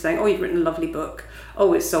writing, everybody saying, oh, you've written a lovely book.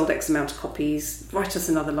 Oh, it's sold X amount of copies. Write us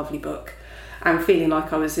another lovely book. And feeling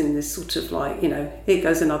like I was in this sort of like, here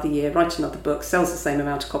goes another year, write another book, sells the same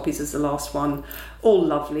amount of copies as the last one, all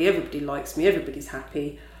lovely, everybody likes me, everybody's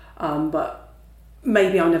happy, but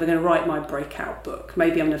maybe I'm never going to write my breakout book.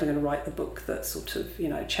 Maybe I'm never going to write the book that sort of,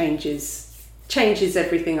 changes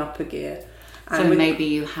everything up a gear. And so maybe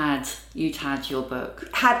you'd had your book.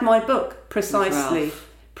 Had my book, precisely.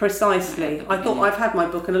 Precisely. I thought I've had my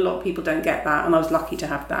book, and a lot of people don't get that, and I was lucky to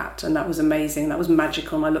have that, and that was amazing. That was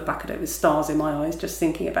magical, and I look back at it with stars in my eyes just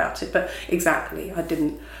thinking about it. But exactly, I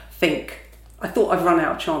thought I've run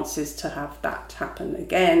out of chances to have that happen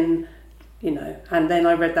again, and then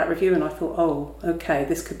I read that review and I thought, oh, okay,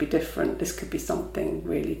 this could be different. This could be something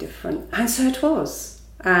really different. And so it was.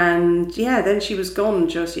 And Then She Was Gone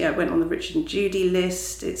it went on the Richard and Judy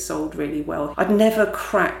list. It sold really well. I'd never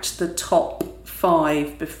cracked the top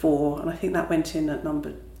 5 before, and I think that went in at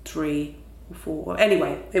number 3 or 4.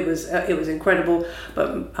 Anyway, it was incredible.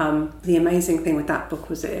 But the amazing thing with that book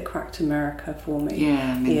was that it cracked America for me.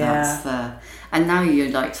 Yeah, I mean that's and now you're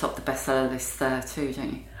like top the bestseller list there too,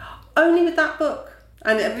 don't you? Only with that book,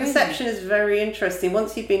 and perception is very interesting.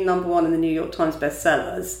 Once you've been number 1 in the New York Times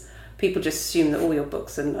bestsellers, people just assume that all your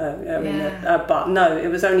books are in there. But no, it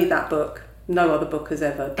was only that book. No other book has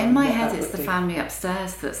ever done. In my head, it's The Family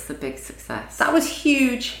Upstairs that's the big success. That was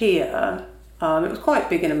huge here. It was quite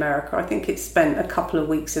big in America. I think it spent a couple of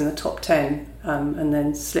weeks in the top 10 and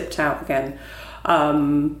then slipped out again.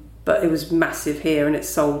 But it was massive here, and it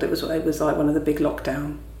sold. It was like one of the big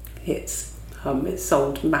lockdown hits. It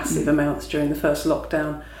sold massive amounts during the first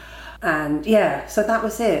lockdown. And so that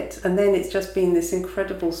was it. And then it's just been this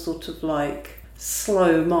incredible sort of like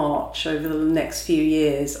slow march over the next few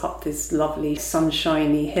years up this lovely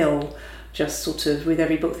sunshiny hill, just sort of with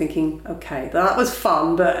every book thinking, okay, that was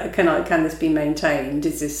fun, but can this be maintained?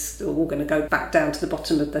 Is this all going to go back down to the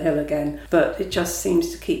bottom of the hill again? But it just seems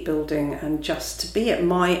to keep building, and just to be at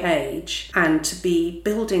my age and to be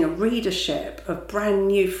building a readership of brand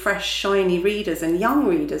new, fresh, shiny readers and young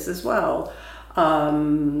readers as well,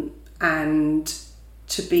 and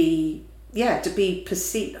to be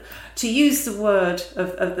perceived, to use the word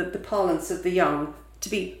of the parlance of the young, to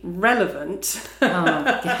be relevant.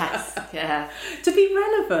 Oh, yes, yeah. To be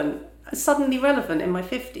relevant, suddenly relevant in my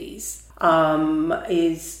 50s,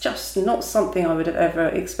 is just not something I would have ever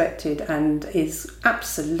expected, and is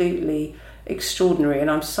absolutely extraordinary. And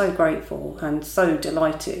I'm so grateful and so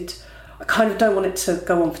delighted. I kind of don't want it to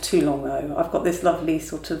go on for too long, though. I've got this lovely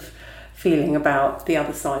sort of feeling about the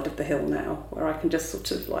other side of the hill now, where I can just sort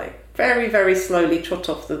of like very, very slowly trot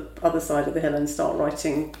off the other side of the hill and start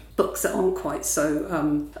writing books that aren't quite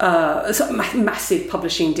so massive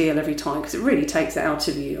publishing deal every time, because it really takes it out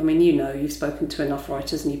of you. I mean, you've spoken to enough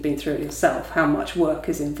writers and you've been through it yourself, how much work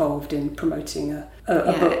is involved in promoting a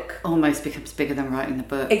book. It almost becomes bigger than writing the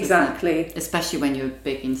book. Exactly. Especially when you're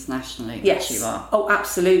big internationally, yes. which you are. Oh,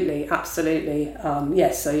 absolutely.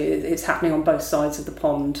 Yes, so it's happening on both sides of the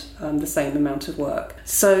pond, the same amount of work.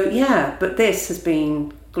 So, but this has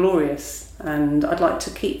been glorious, and I'd like to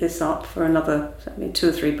keep this up for another 2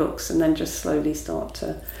 or 3 books, and then just slowly start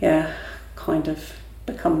to kind of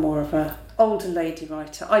become more of a older lady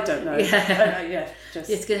writer. I don't know.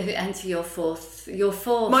 It's going to enter your fourth stage.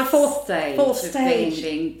 Fourth stage.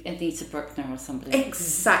 Being Anita Bruckner or somebody.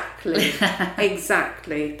 Exactly.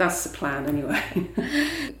 Exactly. That's the plan anyway.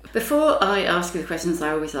 Before I ask you the questions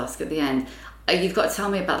I always ask at the end, you've got to tell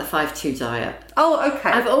me about the 5-2 diet. Oh, okay.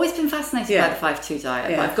 I've always been fascinated by the 5-2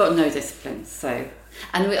 diet, but I've got no discipline, so...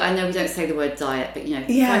 And I know we don't say the word diet, but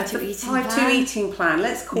 5-2 eating plan. 5-2 eating plan.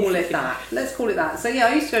 Let's call it that. So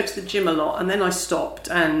I used to go to the gym a lot, and then I stopped,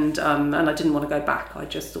 and I didn't want to go back. I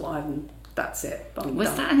just thought, that's it.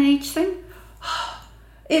 Was that an age thing?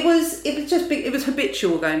 It was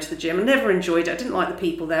habitual going to the gym. I never enjoyed it. I didn't like the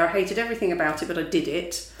people there. I hated everything about it, but I did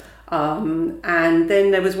it. And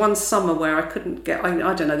then there was one summer where I couldn't get.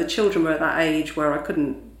 I don't know. The children were at that age where I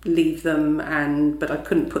couldn't leave them, but I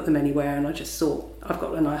couldn't put them anywhere, and I just thought I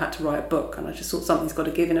had to write a book, and I just thought something's got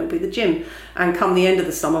to give, and it'll be the gym. And come the end of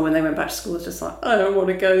the summer when they went back to school, I was just like, I don't want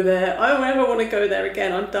to go there. I don't ever want to go there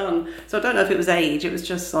again. I'm done. So I don't know if it was age. It was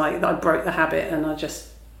just like I broke the habit, and I just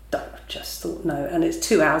thought no. And it's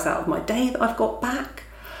 2 hours out of my day that I've got back.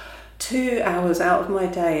 2 hours out of my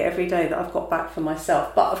day every day that I've got back for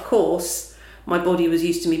myself. But of course, my body was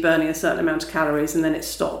used to me burning a certain amount of calories, and then it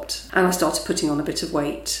stopped, and I started putting on a bit of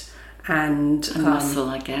weight and muscle,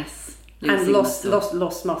 I guess. And lost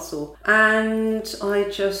muscle. And I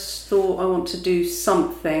just thought, I want to do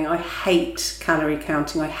something. I hate calorie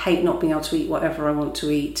counting. I hate not being able to eat whatever I want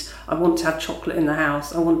to eat. I want to have chocolate in the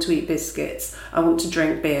house. I want to eat biscuits. I want to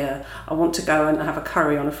drink beer. I want to go and have a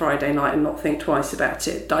curry on a Friday night and not think twice about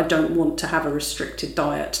it. I don't want to have a restricted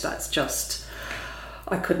diet. That's just...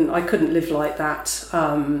 I couldn't live like that.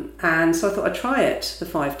 And so I thought I'd try it, the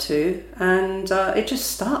 5-2, and it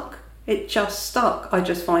just stuck. I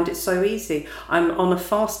just find it so easy. I'm on a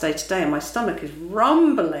fast day today, and my stomach is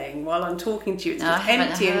rumbling while I'm talking to you. It's just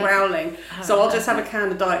empty and growling. So I'll just have a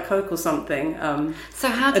can of Diet Coke or something. So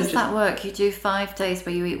how does that work? You do 5 days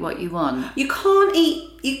where you eat what you want? You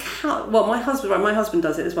can't. Well, my husband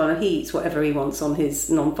does it as well, and he eats whatever he wants on his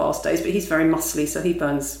non-fast days, but he's very muscly, so he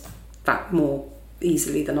burns fat more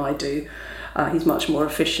easily than I do. He's much more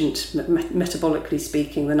efficient, metabolically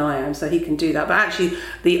speaking, than I am, so he can do that. But actually,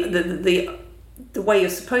 the way you're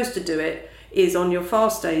supposed to do it is on your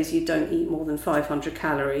fast days you don't eat more than 500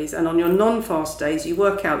 calories, and on your non-fast days you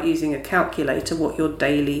work out using a calculator what your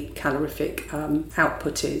daily calorific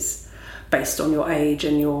output is, based on your age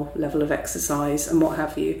and your level of exercise and what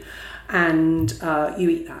have you, and you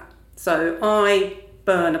eat that. So I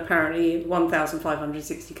burn apparently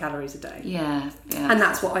 1,560 calories a day. Yeah. And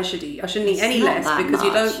that's what I should eat. I shouldn't eat any less, because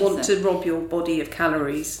you don't want to rob your body of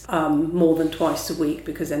calories more than twice a week,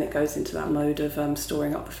 because then it goes into that mode of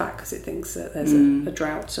storing up the fat because it thinks that there's a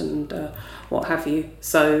drought and what have you.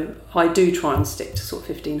 So I do try and stick to sort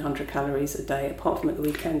of 1,500 calories a day, apart from at the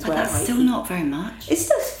weekends. But that's still not very much. It's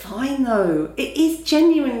just fine though. It is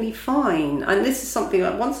genuinely fine. And this is something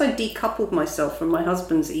that once I decoupled myself from my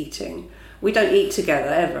husband's eating, we don't eat together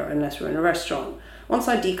ever unless we're in a restaurant. Once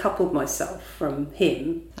I decoupled myself from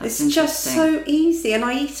him, it's just so easy. And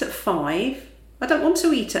I eat at 5. I don't want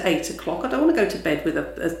to eat at 8 o'clock. I don't want to go to bed with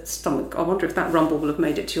a stomach. I wonder if that rumble will have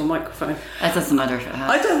made it to your microphone. It doesn't matter if it has.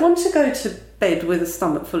 I don't want to go to bed with a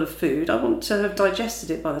stomach full of food. I want to have digested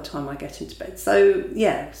it by the time I get into bed. So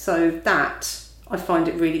that, I find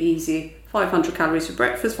it really easy. 500 calories for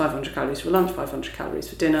breakfast, 500 calories for lunch, 500 calories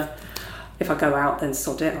for dinner. If I go out, then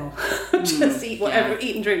sod it. I'll just eat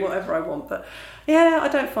and drink whatever I want. But yeah, I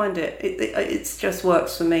don't find it. It just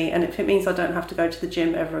works for me. And if it means I don't have to go to the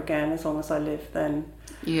gym ever again as long as I live, then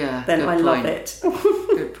I love it.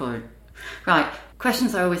 Good point. Right.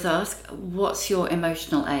 Questions I always ask. What's your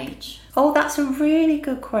emotional age? Oh, that's a really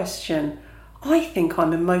good question. I think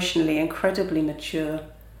I'm emotionally incredibly mature.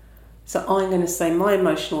 So I'm going to say my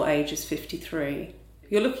emotional age is 53.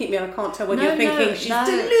 You're looking at me, I can't tell whether you're thinking she's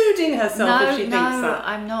deluding herself if she thinks that. No,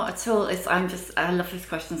 I'm not at all. I love this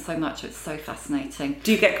question so much. It's so fascinating.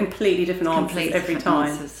 Do you get completely different answers every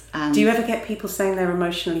time? Do you ever get people saying they're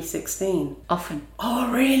emotionally 16? Often.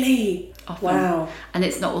 Oh, really? Often. Wow. And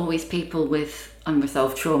it's not always people with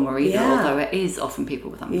unresolved trauma either, although it is often people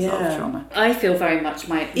with unresolved trauma. I feel very much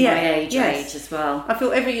my age as well. I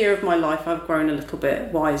feel every year of my life I've grown a little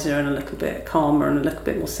bit wiser and a little bit calmer and a little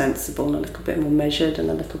bit more sensible and a little bit more measured and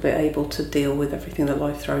a little bit able to deal with everything that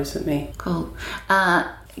life throws at me. Cool.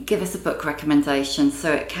 Give us a book recommendation.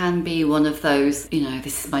 So it can be one of those,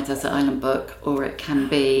 this is my desert island book, or it can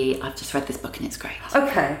be, I've just read this book and it's great.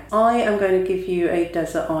 Okay, I am going to give you a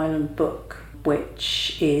desert island book,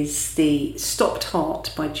 which is The Stopped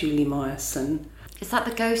Heart by Julie Myerson. Is that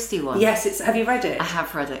the ghosty one? Yes, have you read it? I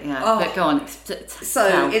have read it, yeah. Oh. But go on.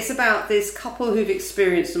 So it's about this couple who've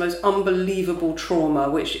experienced the most unbelievable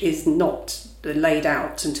trauma, which is not laid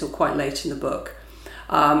out until quite late in the book.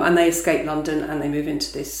 And they escape London and they move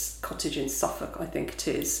into this cottage in Suffolk, I think it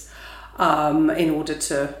is, in order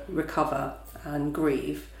to recover and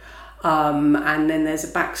grieve. And then there's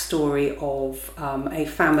a backstory of a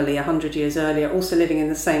family 100 years earlier also living in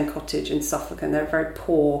the same cottage in Suffolk, and they're a very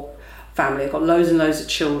poor family. They've got loads and loads of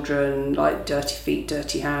children, like dirty feet,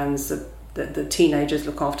 dirty hands. The teenagers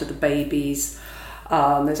look after the babies.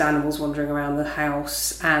 There's animals wandering around the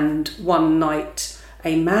house. And one night,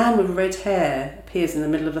 a man with red hair appears in the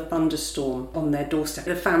middle of a thunderstorm on their doorstep.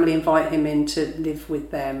 The family invite him in to live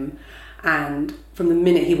with them. And from the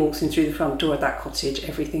minute he walks in through the front door of that cottage,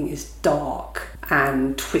 everything is dark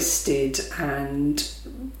and twisted and,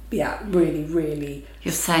 yeah, really, really...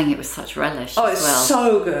 You're saying it with such relish Oh, as it's well.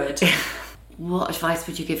 so good. What advice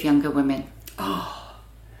would you give younger women?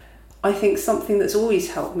 I think something that's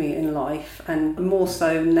always helped me in life, and more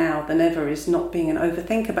so now than ever, is not being an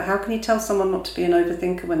overthinker. But how can you tell someone not to be an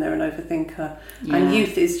overthinker when they're an overthinker? Yeah. And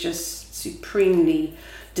youth is just supremely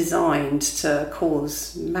designed to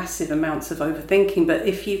cause massive amounts of overthinking. But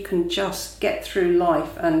if you can just get through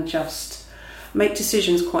life and just make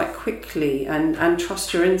decisions quite quickly and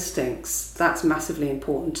trust your instincts, that's massively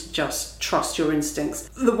important, to just trust your instincts.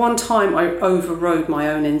 The one time I overrode my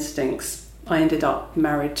own instincts, I ended up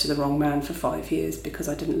married to the wrong man for 5 years because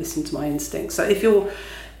I didn't listen to my instincts. So if your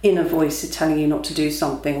inner voice is telling you not to do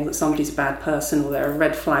something, or that somebody's a bad person, or there are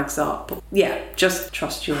red flags up, yeah, just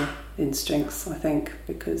trust your instincts, I think,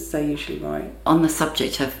 because they're usually right. On the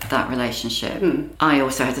subject of that relationship, I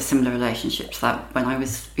also had a similar relationship to that when I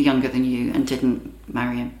was younger than you and didn't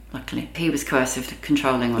marry him, luckily. He was coercive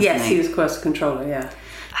controlling, wasn't he? Yes, he was coercive controller, yeah.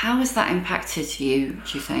 How has that impacted you,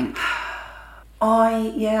 do you think?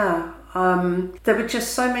 There were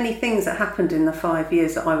just so many things that happened in the 5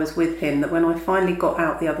 years that I was with him that when I finally got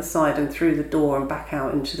out the other side and through the door and back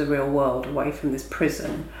out into the real world, away from this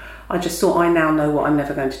prison, I just thought, I now know what I'm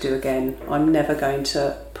never going to do again. I'm never going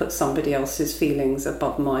to put somebody else's feelings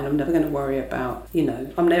above mine. I'm never going to worry about,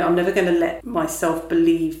 I'm never going to let myself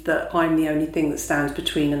believe that I'm the only thing that stands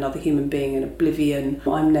between another human being and oblivion.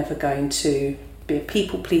 I'm never going to be a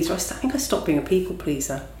people pleaser. I think I stopped being a people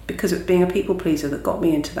pleaser because of being a people pleaser that got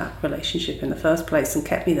me into that relationship in the first place and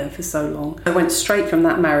kept me there for so long. I went straight from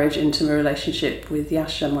that marriage into my relationship with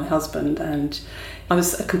Yasha, my husband, and I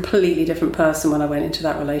was a completely different person when I went into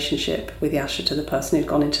that relationship with Yasha to the person who'd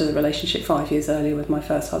gone into the relationship 5 years earlier with my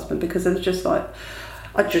first husband, because it was just like,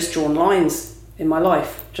 I'd just drawn lines in my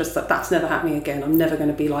life, just that's never happening again. I'm never going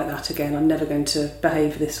to be like that again. I'm never going to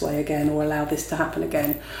behave this way again or allow this to happen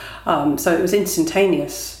again. So it was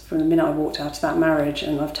instantaneous from the minute I walked out of that marriage,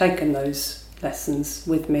 and I've taken those lessons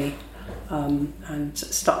with me and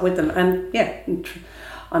stuck with them. And yeah,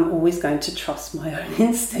 I'm always going to trust my own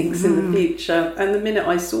instincts in the future. And the minute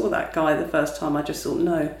I saw that guy the first time, I just thought,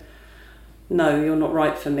 no, you're not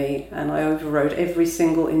right for me. And I overrode every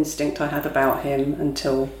single instinct I had about him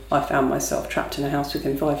until I found myself trapped in a house with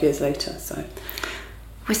him 5 years later. So,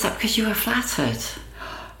 was that because you were flattered?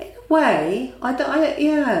 In a way,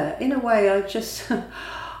 in a way, I just...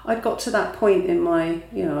 I got to that point in my,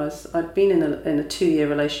 I'd been in a 2-year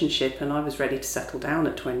relationship and I was ready to settle down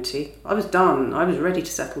at 20. I was done. I was ready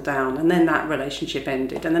to settle down. And then that relationship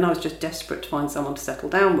ended. And then I was just desperate to find someone to settle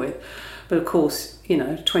down with. But of course,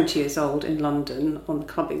 20 years old in London on the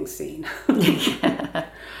clubbing scene. I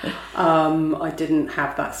didn't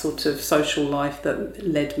have that sort of social life that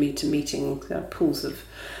led me to meeting pools of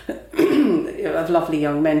lovely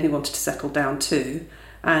young men who wanted to settle down too.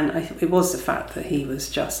 And it was the fact that he was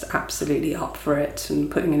just absolutely up for it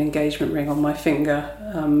and putting an engagement ring on my finger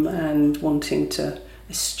and wanting to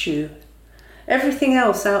eschew everything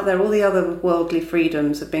else out there, all the other worldly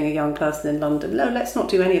freedoms of being a young person in London. No, let's not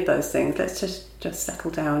do any of those things. Let's just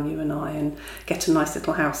settle down, you and I, and get a nice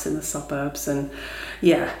little house in the suburbs. And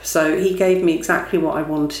yeah, so he gave me exactly what I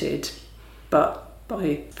wanted, but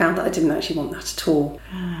I found that I didn't actually want that at all.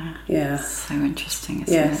 Yeah. So interesting,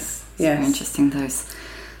 isn't it? So interesting, those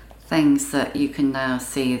things that you can now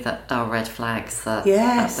see that are red flags that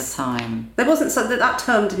at the time... There wasn't, so that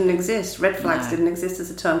term didn't exist. Red flags didn't exist as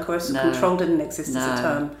a term. Coercive control didn't exist as a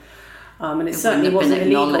term. And it certainly wasn't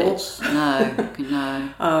illegal.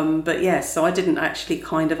 No. But yes, so I didn't actually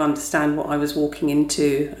kind of understand what I was walking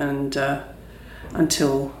into and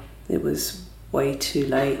until it was way too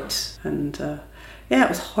late. And it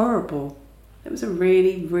was horrible. It was a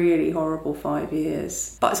really, really horrible 5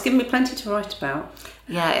 years. But it's given me plenty to write about.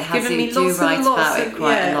 Yeah, it has. Given me You do lots write and lots about of, it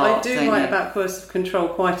quite a lot. I do write about coercive control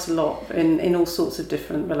quite a lot in all sorts of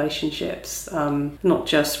different relationships, not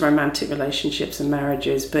just romantic relationships and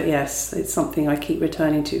marriages, but yes, it's something I keep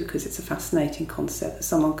returning to because it's a fascinating concept that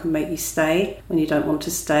someone can make you stay when you don't want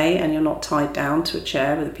to stay, and you're not tied down to a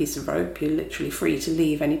chair with a piece of rope. You're literally free to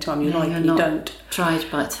leave anytime you like, and you don't.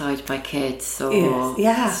 Tied by kids, or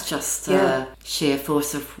it's just a sheer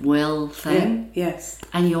force of will thing. Yeah. Yes.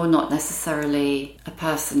 And you're not necessarily a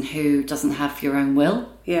person who doesn't have your own will.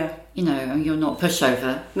 Yeah. You know, you're not a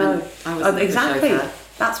pushover. No. I was exactly.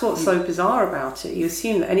 Pushover. That's what's so bizarre about it. You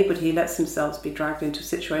assume that anybody who lets themselves be dragged into a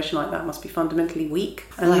situation like that must be fundamentally weak.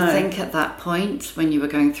 Well, I think at that point, when you were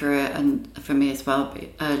going through it, and for me as well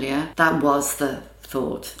earlier, that was the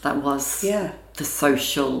thought. That was the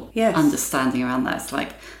social understanding around that. It's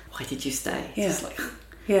like, why did you stay? Yeah. It's like,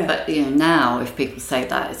 But now, if people say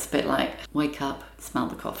that, it's a bit like, wake up, smell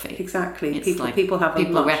the coffee. Exactly. It's People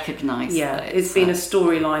recognise. Yeah, it's been a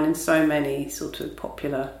storyline in so many sort of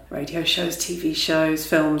popular radio shows, TV shows,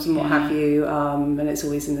 films, and what have you. And it's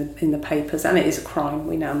always in the papers, and it is a crime.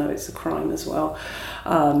 We now know it's a crime as well.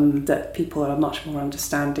 That people are much more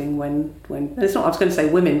understanding when it's not. I was going to say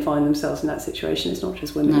women find themselves in that situation. It's not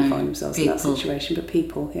just women who find themselves in that situation, but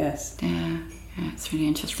people. Yes. Yeah. Yeah, it's really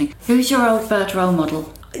interesting. Who's your old bird role model?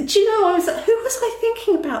 Do you know, who was I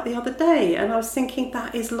thinking about the other day? And I was thinking,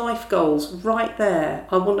 that is life goals right there.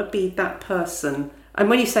 I want to be that person. And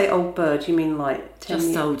when you say old bird, you mean like 10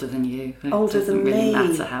 Just years? older than you. Older than me. It doesn't really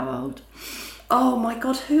matter how old. Oh my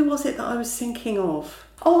God, who was it that I was thinking of?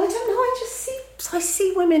 Oh, I don't know. I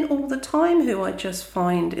see women all the time who I just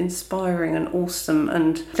find inspiring and awesome,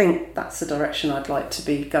 and think that's the direction I'd like to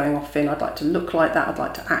be going off in. I'd like to look like that. I'd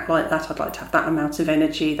like to act like that. I'd like to have that amount of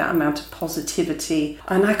energy, that amount of positivity.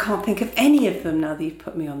 And I can't think of any of them now that you've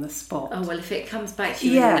put me on the spot. Oh, well, if it comes back to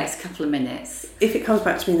you in the next couple of minutes. If it comes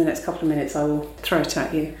back to me in the next couple of minutes, I will throw it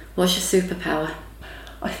at you. What's your superpower?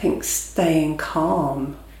 I think staying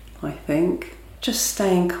calm, Just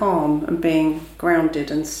staying calm and being grounded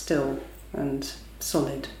and still and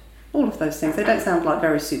solid. All of those things. They don't sound like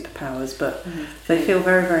very superpowers, but they feel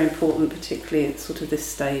very, very important, particularly at sort of this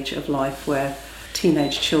stage of life where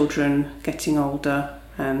teenage children getting older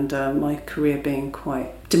and my career being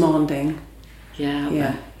quite demanding.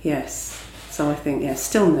 Yes. So I think,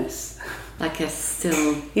 stillness. Like a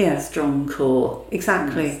still, strong core.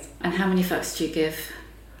 Exactly. Yes. And how many fucks do you give?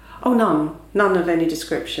 Oh, none of any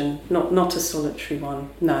description. Not a solitary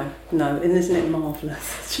one. No. And isn't it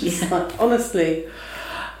marvellous? It's just like, honestly,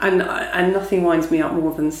 and nothing winds me up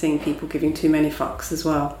more than seeing people giving too many fucks as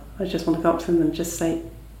well. I just want to go up to them and just say,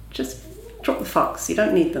 just drop the fucks. You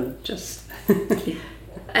don't need them. Just.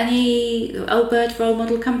 Any old bird role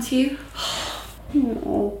model come to you?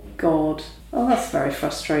 Oh God. Oh, that's very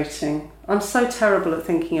frustrating. I'm so terrible at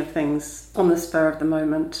thinking of things on the spur of the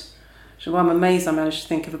moment. So I'm amazed I managed to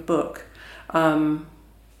think of a book. No,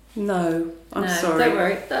 I'm sorry. Don't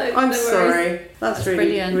worry. I'm sorry. That's really,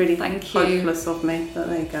 brilliant. really Thank you. hopeless of me. But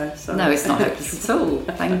there you go. Sorry. No, it's not hopeless at all.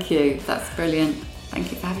 Thank you. That's brilliant.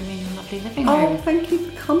 Thank you for having me in your lovely living room. Oh, thank you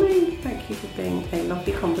for coming. Thank you for being a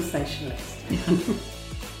lovely conversationalist.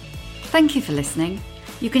 Thank you for listening.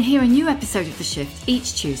 You can hear a new episode of The Shift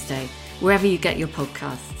each Tuesday, wherever you get your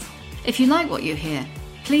podcasts. If you like what you hear,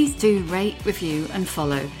 please do rate, review and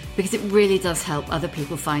follow, because it really does help other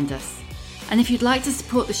people find us. And if you'd like to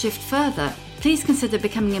support The Shift further, please consider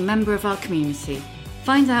becoming a member of our community.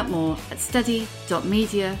 Find out more at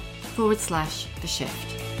steady.media/The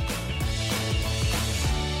Shift.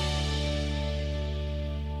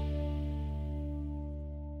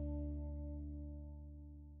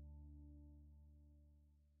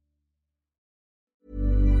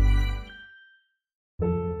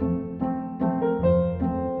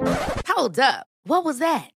 Hold up. What was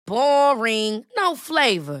that? Boring. No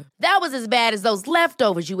flavor. That was as bad as those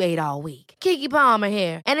leftovers you ate all week. Keke Palmer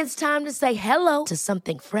here, and it's time to say hello to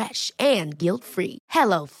something fresh and guilt-free.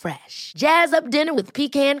 Hello Fresh. Jazz up dinner with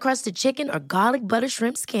pecan-crusted chicken or garlic butter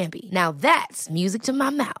shrimp scampi. Now that's music to my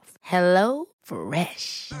mouth. Hello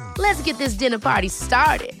Fresh. Let's get this dinner party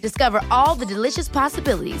started. Discover all the delicious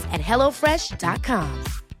possibilities at HelloFresh.com.